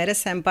lifestyle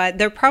medicine, but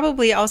they're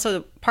probably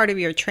also part of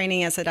your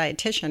training as a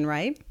dietitian,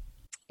 right?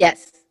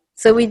 Yes.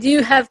 So we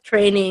do have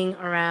training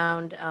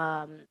around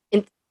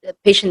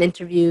patient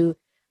interview.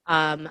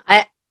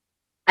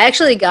 I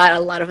actually got a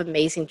lot of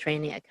amazing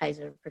training at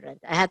Kaiser Permanente.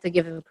 I have to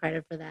give them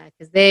credit for that,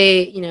 because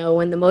they,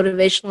 when the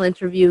motivational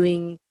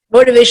interviewing,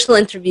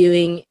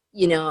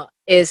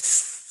 is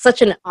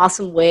such an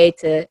awesome way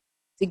to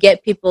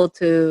get people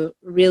to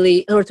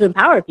really, or to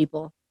empower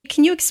people.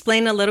 Can you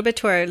explain a little bit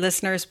to our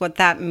listeners what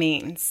that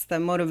means, the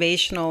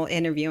motivational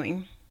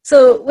interviewing?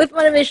 So with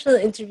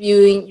motivational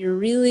interviewing, you're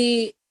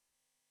really,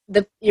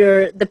 the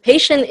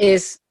patient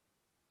is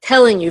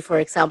telling you, for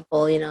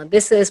example,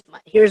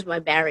 here's my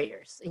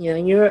barriers,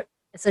 and you're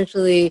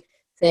essentially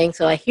saying,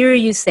 so I hear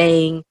you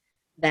saying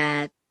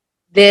that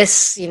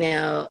this,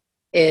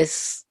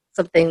 is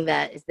something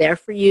that is there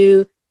for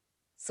you.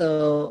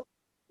 So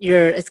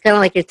it's kind of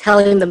like you're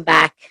telling them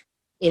back,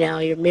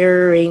 you're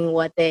mirroring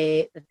what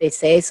they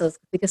say. So it's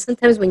because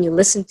sometimes when you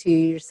listen to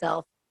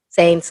yourself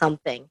saying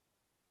something,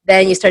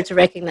 then you start to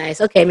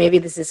recognize, okay, maybe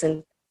this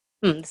isn't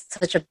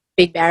such a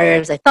big barrier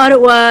as I thought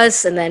it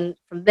was. And then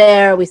from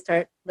there, we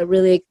start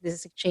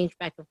this exchange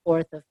back and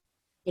forth of,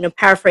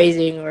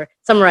 paraphrasing or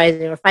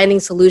summarizing or finding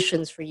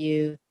solutions for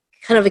you,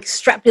 kind of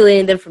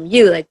extrapolating them from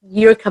you, like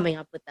you're coming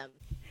up with them.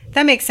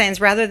 That makes sense.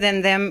 Rather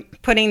than them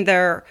putting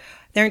their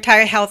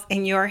entire health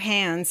in your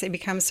hands, it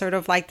becomes sort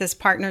of like this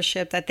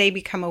partnership that they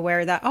become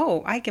aware that,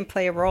 oh, I can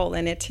play a role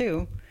in it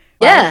too.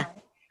 Yeah. Right?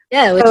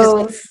 Yeah, which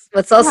is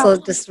what's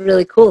also just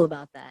really cool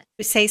about that.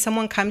 Say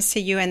someone comes to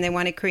you and they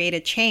want to create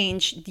a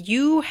change,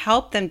 you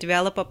help them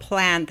develop a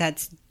plan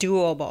that's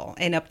doable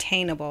and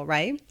obtainable,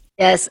 right?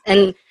 Yes,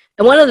 and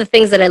one of the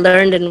things that I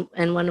learned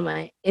in one of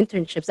my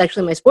internships,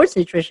 actually my sports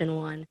nutrition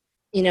one,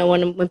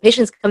 when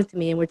patients come to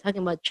me and we're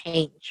talking about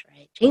change,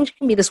 right? Change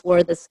can be this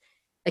word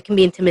that can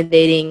be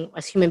intimidating.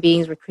 As human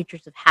beings, we're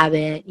creatures of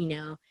habit.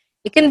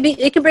 It can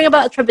bring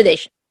about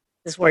trepidation.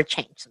 This word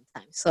change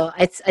sometimes. So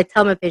I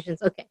tell my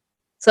patients, okay,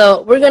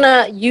 so we're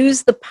gonna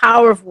use the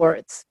power of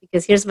words,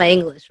 because here's my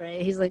English,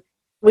 right? He's like,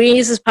 we're gonna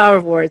use this power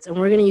of words, and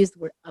we're gonna use the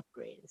word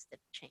upgrade instead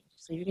of change.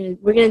 So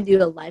we're gonna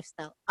do a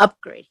lifestyle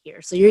upgrade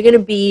here. So you're gonna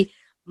be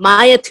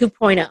Maya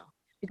 2.0.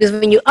 Because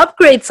when you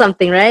upgrade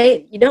something,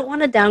 right, you don't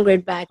want to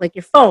downgrade back like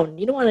your phone.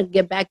 You don't want to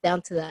get back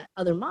down to that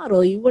other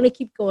model. You want to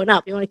keep going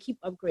up. You want to keep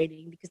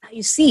upgrading, because now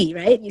you see,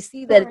 right? You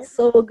see that it's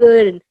so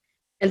good,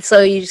 and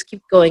so you just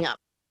keep going up.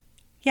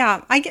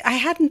 Yeah, I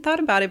hadn't thought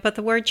about it, but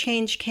the word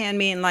change can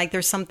mean like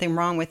there's something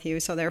wrong with you,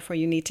 so therefore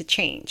you need to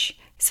change.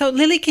 So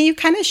Lily, can you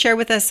kind of share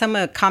with us some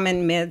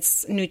common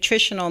myths,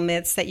 nutritional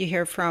myths that you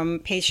hear from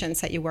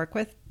patients that you work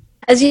with?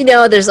 As you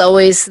know, there's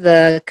always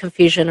the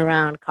confusion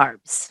around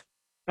carbs,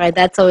 right?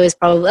 That's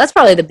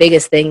probably the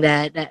biggest thing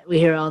that we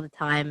hear all the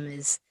time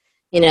is,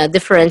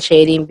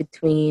 differentiating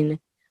between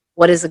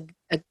what is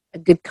a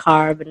good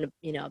carb and,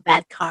 a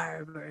bad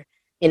carb,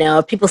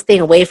 or, people staying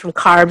away from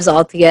carbs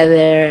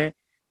altogether,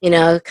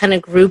 kind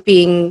of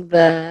grouping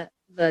the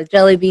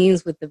jelly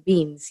beans with the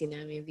beans,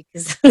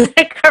 because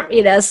they're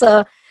carb,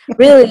 so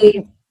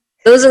really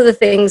those are the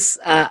things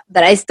that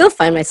I still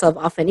find myself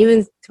often,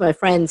 even to my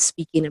friends,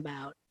 speaking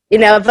about.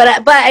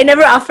 But I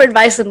never offer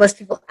advice unless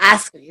people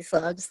ask me. So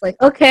I'm just like,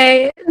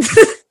 okay,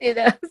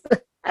 I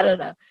don't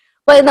know.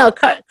 But no,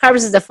 carbs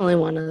is definitely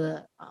one of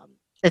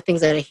the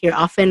things that I hear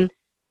often,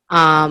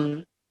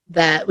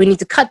 that we need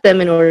to cut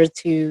them in order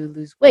to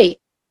lose weight.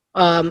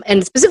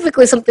 And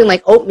specifically something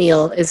like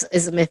oatmeal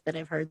is a myth that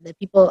I've heard, that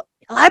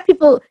a lot of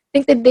people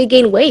think that they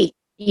gain weight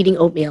eating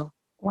oatmeal.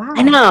 Wow.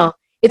 I know.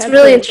 It's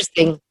really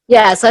interesting.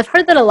 Yeah, so I've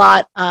heard that a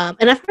lot.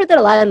 And I've heard that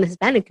a lot in the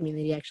Hispanic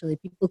community, actually.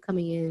 People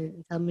coming in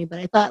and telling me, but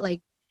I thought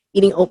like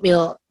eating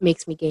oatmeal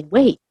makes me gain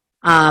weight.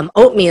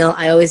 Oatmeal,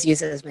 I always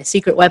use it as my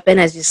secret weapon,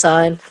 as you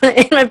saw in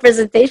my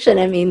presentation.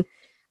 I mean,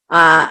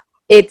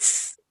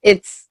 it's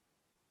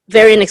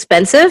very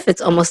inexpensive.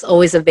 It's almost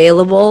always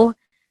available.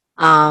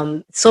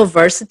 So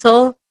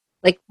versatile.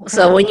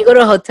 So when you go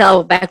to a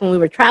hotel, back when we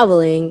were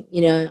traveling,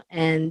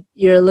 and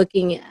you're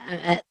looking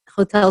at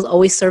hotels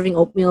always serving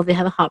oatmeal, they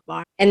have a hot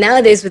bar. And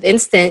nowadays with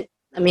instant,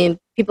 I mean,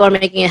 people are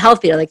making it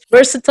healthier, like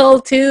versatile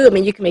too. I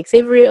mean, you can make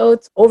savory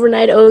oats,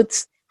 overnight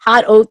oats,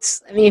 hot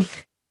oats. I mean,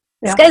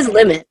 sky's the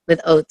limit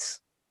with oats,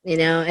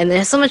 and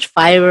there's so much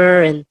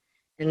fiber and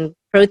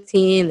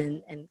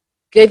protein and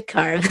good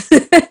carbs,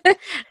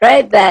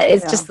 right? That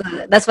it's just,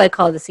 that's why I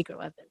call it the secret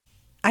weapon.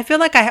 I feel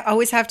like I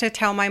always have to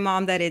tell my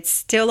mom that it's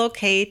still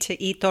okay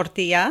to eat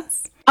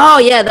tortillas. Oh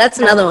yeah, that's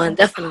another one,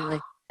 definitely.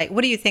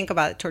 What do you think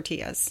about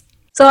tortillas?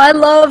 So I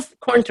love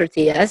corn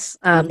tortillas.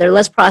 They're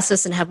less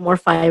processed and have more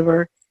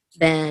fiber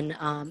than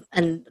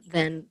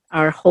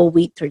our whole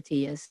wheat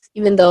tortillas.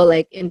 Even though,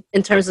 like in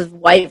terms of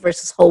white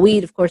versus whole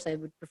wheat, of course I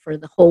would prefer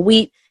the whole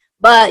wheat.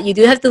 But you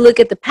do have to look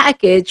at the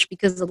package,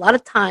 because a lot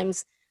of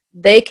times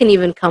they can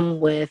even come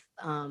with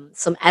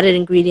some added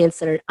ingredients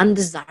that are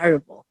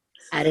undesirable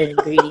added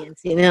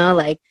ingredients.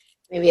 Like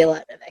maybe a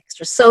lot of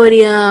extra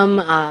sodium.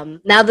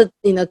 Now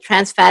that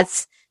trans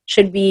fats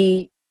should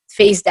be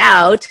phased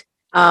out.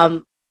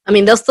 I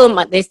mean, they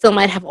still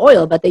might have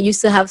oil, but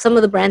some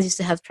of the brands used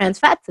to have trans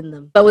fats in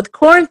them. But with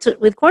corn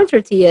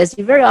tortillas,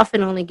 you very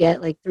often only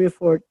get like 3 or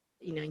 4,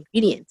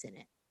 ingredients in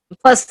it. And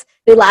plus,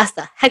 they last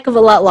a heck of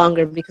a lot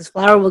longer, because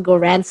flour will go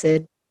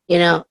rancid,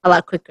 a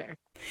lot quicker.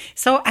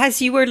 So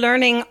as you were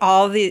learning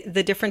all the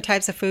different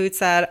types of foods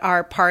that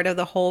are part of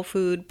the whole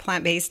food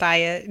plant-based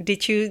diet,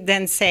 did you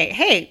then say,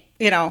 hey,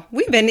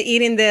 we've been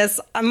eating this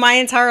my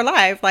entire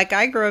life. Like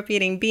I grew up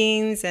eating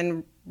beans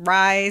and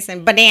rice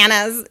and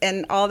bananas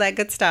and all that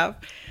good stuff.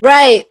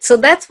 Right. So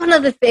that's one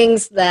of the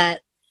things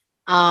that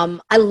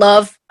I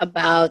love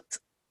about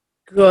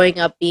growing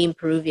up being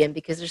Peruvian,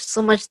 because there's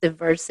so much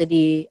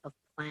diversity of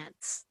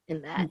plants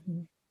in that.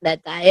 Mm-hmm.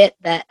 that diet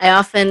that I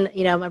often,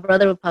 my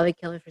brother would probably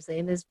kill me for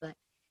saying this, but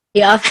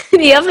he often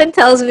he often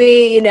tells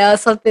me,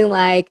 something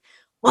like,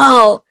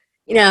 "Well,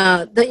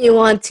 don't you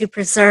want to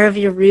preserve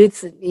your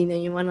roots? And,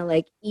 you want to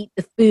like eat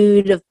the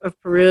food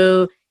of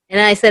Peru." And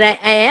I said,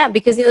 I am,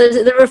 because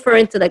they're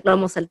referring to like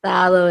lomo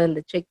saltado and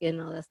the chicken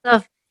and all that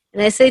stuff.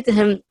 And I say to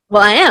him,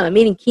 "Well, I am. I'm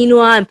eating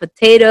quinoa and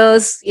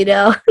potatoes.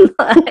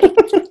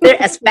 Like there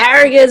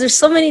asparagus. There's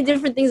so many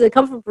different things that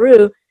come from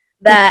Peru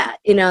that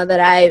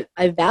that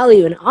I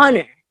value and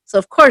honor. So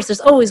of course,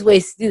 there's always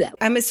ways to do that."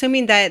 I'm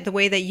assuming that the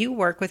way that you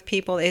work with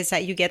people is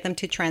that you get them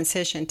to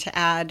transition, to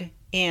add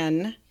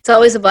in. It's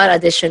always about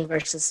addition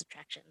versus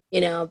subtraction,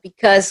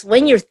 because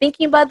when you're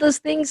thinking about those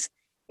things,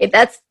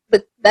 that's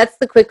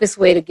the quickest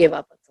way to give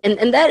up.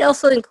 And that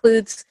also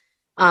includes,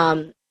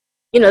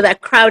 that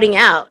crowding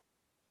out,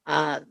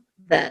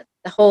 that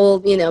the whole,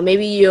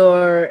 maybe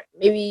you're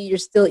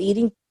still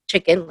eating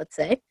chicken, let's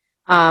say,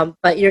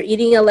 but you're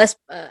eating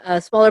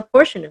a smaller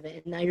portion of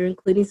it. And now you're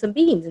including some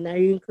beans, and now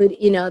you include,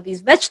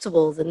 these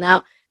vegetables, and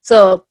now,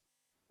 so,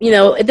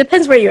 it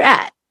depends where you're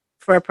at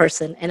for a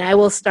person. And I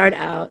will start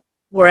out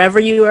wherever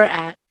you are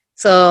at.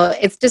 So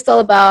it's just all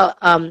about,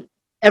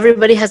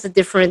 everybody has a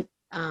different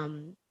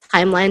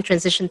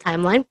transition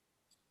timeline.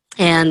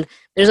 And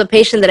there's a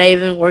patient that I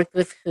even worked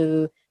with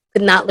who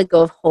could not let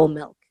go of whole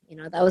milk.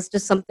 That was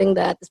just something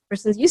that this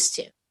person's used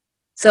to.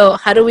 So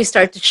how do we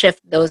start to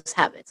shift those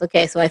habits?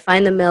 Okay, so I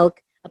find a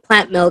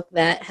plant milk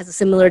that has a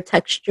similar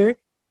texture,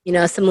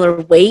 a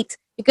similar weight,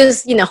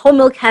 because, whole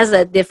milk has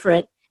a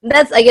different, and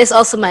that's, I guess,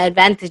 also my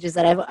advantage is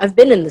that I've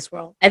been in this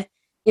world. I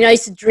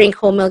used to drink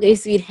whole milk. I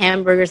used to eat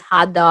hamburgers,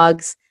 hot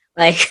dogs,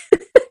 like,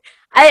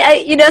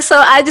 so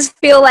I just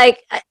feel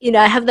like,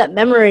 I have that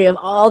memory of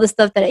all the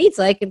stuff that I eat,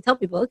 so I can tell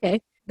people,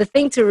 okay, the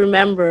thing to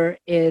remember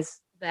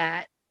is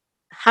that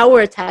how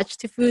we're attached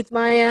to foods,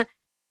 Maya,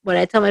 what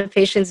I tell my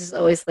patients is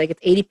always like,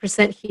 it's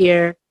 80%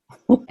 here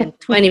and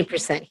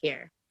 20%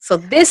 here. So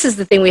this is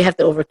the thing we have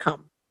to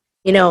overcome,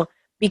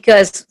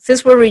 because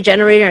since we're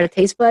regenerating our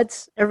taste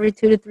buds every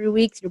 2 to 3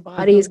 weeks, your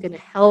body is going to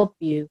help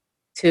you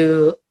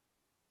to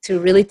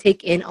really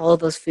take in all of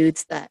those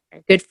foods that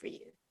are good for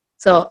you.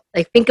 So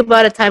like, think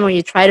about a time when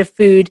you tried a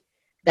food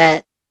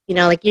that,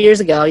 like years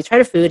ago, you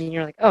tried a food and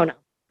you're like, "Oh no,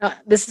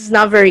 this is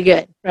not very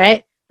good,"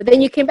 right? But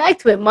then you came back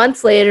to it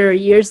months later or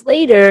years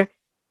later,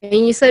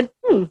 and you said,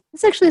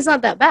 this actually is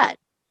not that bad.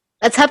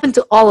 That's happened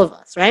to all of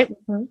us, right?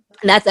 And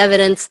that's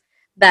evidence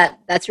that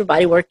that's your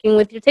body working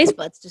with your taste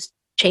buds, just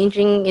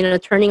changing,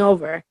 turning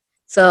over.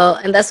 So,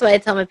 and that's why I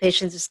tell my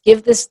patients, just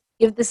give this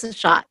a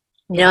shot,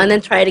 and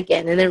then try it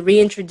again, and then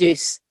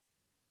reintroduce.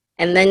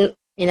 And then,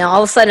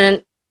 all of a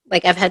sudden,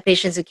 like, I've had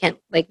patients who can't,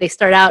 like, they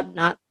start out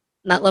not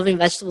loving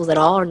vegetables at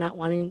all, or not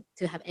wanting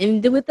to have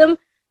anything to do with them,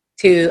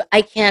 to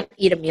I can't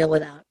eat a meal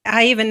without.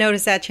 I even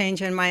noticed that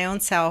change in my own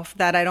self,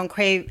 that I don't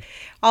crave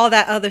all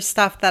that other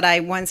stuff that I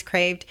once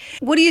craved.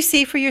 What do you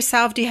see for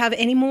yourself? Do you have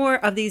any more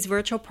of these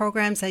virtual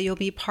programs that you'll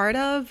be part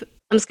of?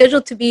 I'm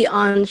scheduled to be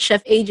on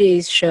Chef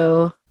AJ's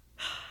show.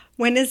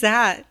 When is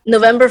that?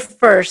 November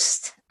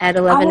 1st at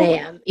 11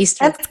 a.m.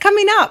 Eastern. That's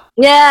coming up.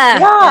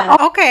 Yeah.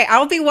 Okay,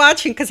 I'll be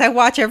watching, because I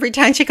watch every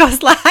time she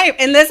goes live.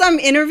 Unless I'm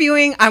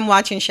interviewing, I'm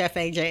watching Chef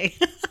AJ.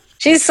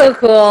 She's so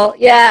cool.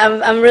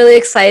 Yeah, I'm really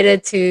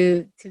excited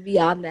to be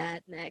on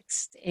that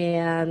next,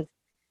 and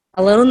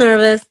a little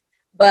nervous,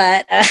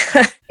 but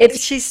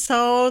She's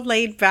so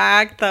laid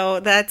back, though.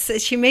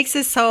 She makes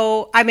it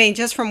so, I mean,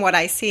 just from what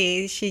I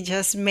see, she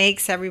just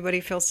makes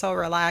everybody feel so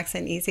relaxed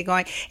and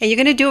easygoing. And you're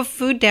going to do a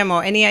food demo.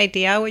 Any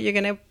idea what you're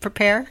going to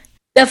prepare?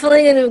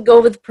 Definitely going to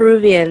go with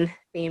Peruvian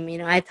theme.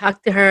 I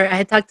talked to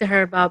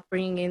her about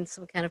bringing in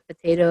some kind of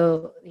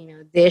potato,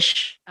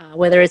 dish,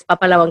 whether it's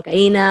papa la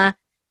huancaína,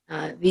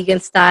 vegan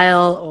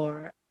style,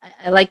 or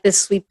I like this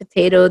sweet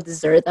potato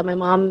dessert that my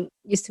mom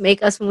used to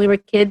make us when we were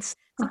kids.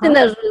 Something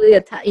that was really,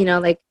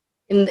 like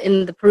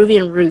in the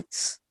Peruvian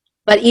roots,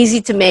 but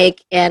easy to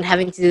make, and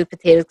having to do with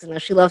potatoes,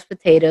 because she loves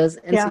potatoes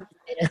and sweet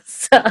potatoes.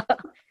 So,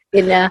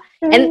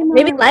 and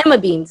maybe lima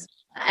beans.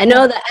 I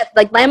know that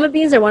like lima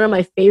beans are one of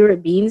my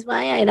favorite beans,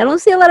 Maya, and I don't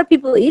see a lot of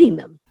people eating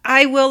them.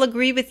 I will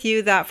agree with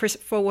you that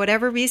for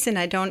whatever reason,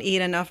 I don't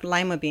eat enough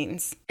lima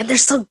beans. And they're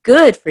so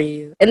good for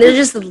you. And they're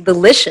just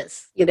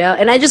delicious,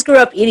 and I just grew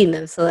up eating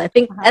them. So I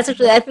think that's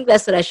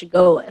what I should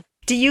go with.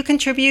 Do you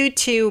contribute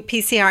to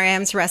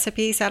PCRM's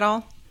recipes at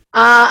all?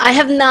 I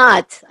have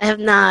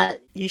not.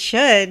 You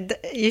should.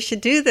 You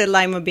should do the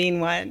lima bean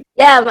one.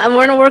 Yeah, I'm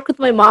going to work with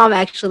my mom,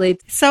 actually.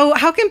 So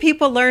how can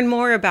people learn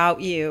more about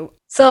you?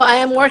 So I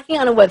am working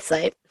on a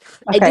website.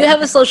 Okay. I do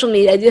have a social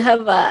media. I do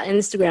have an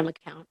Instagram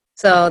account.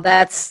 So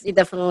that's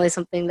definitely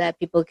something that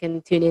people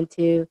can tune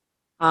into.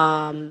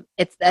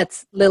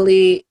 That's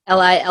Lily,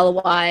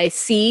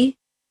 LILYC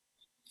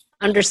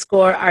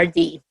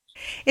 _RD.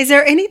 Is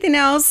there anything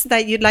else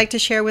that you'd like to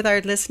share with our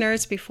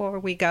listeners before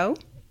we go?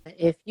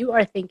 If you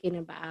are thinking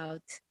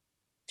about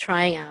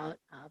trying out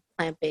a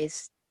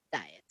plant-based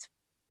diet,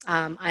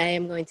 I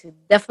am going to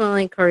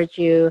definitely encourage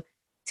you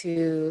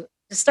to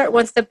start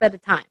one step at a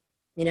time,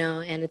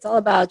 and it's all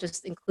about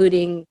just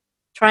including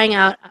trying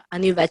out a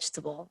new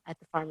vegetable at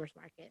the farmers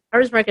market.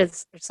 Farmers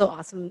markets are so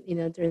awesome,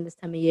 during this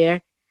time of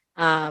year.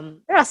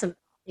 They're awesome,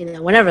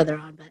 whenever they're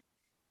on. But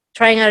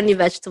trying out a new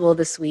vegetable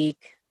this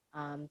week,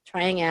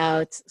 swapping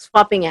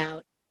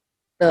out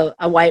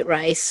a white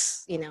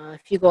rice.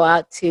 If you go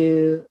out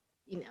to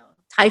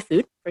Thai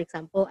food, for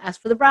example,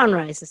 ask for the brown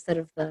rice instead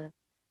of the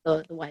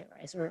white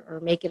rice, or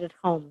make it at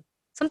home.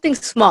 Something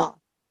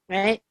small,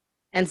 right?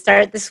 And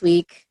start this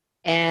week,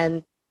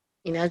 and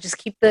just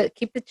keep the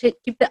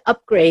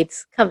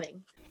upgrades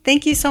coming.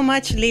 Thank you so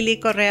much, Lily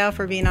Correa,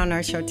 for being on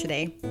our show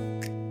today.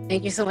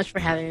 Thank you so much for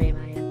having me,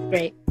 Maya.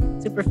 Great,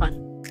 super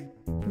fun.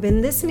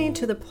 Been listening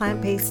to the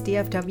Plant-Based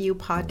DFW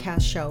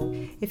podcast show.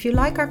 If you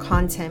like our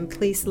content,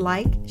 please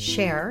like,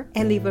 share,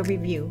 and leave a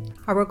review.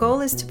 Our goal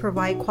is to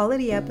provide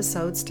quality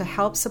episodes to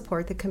help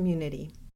support the community.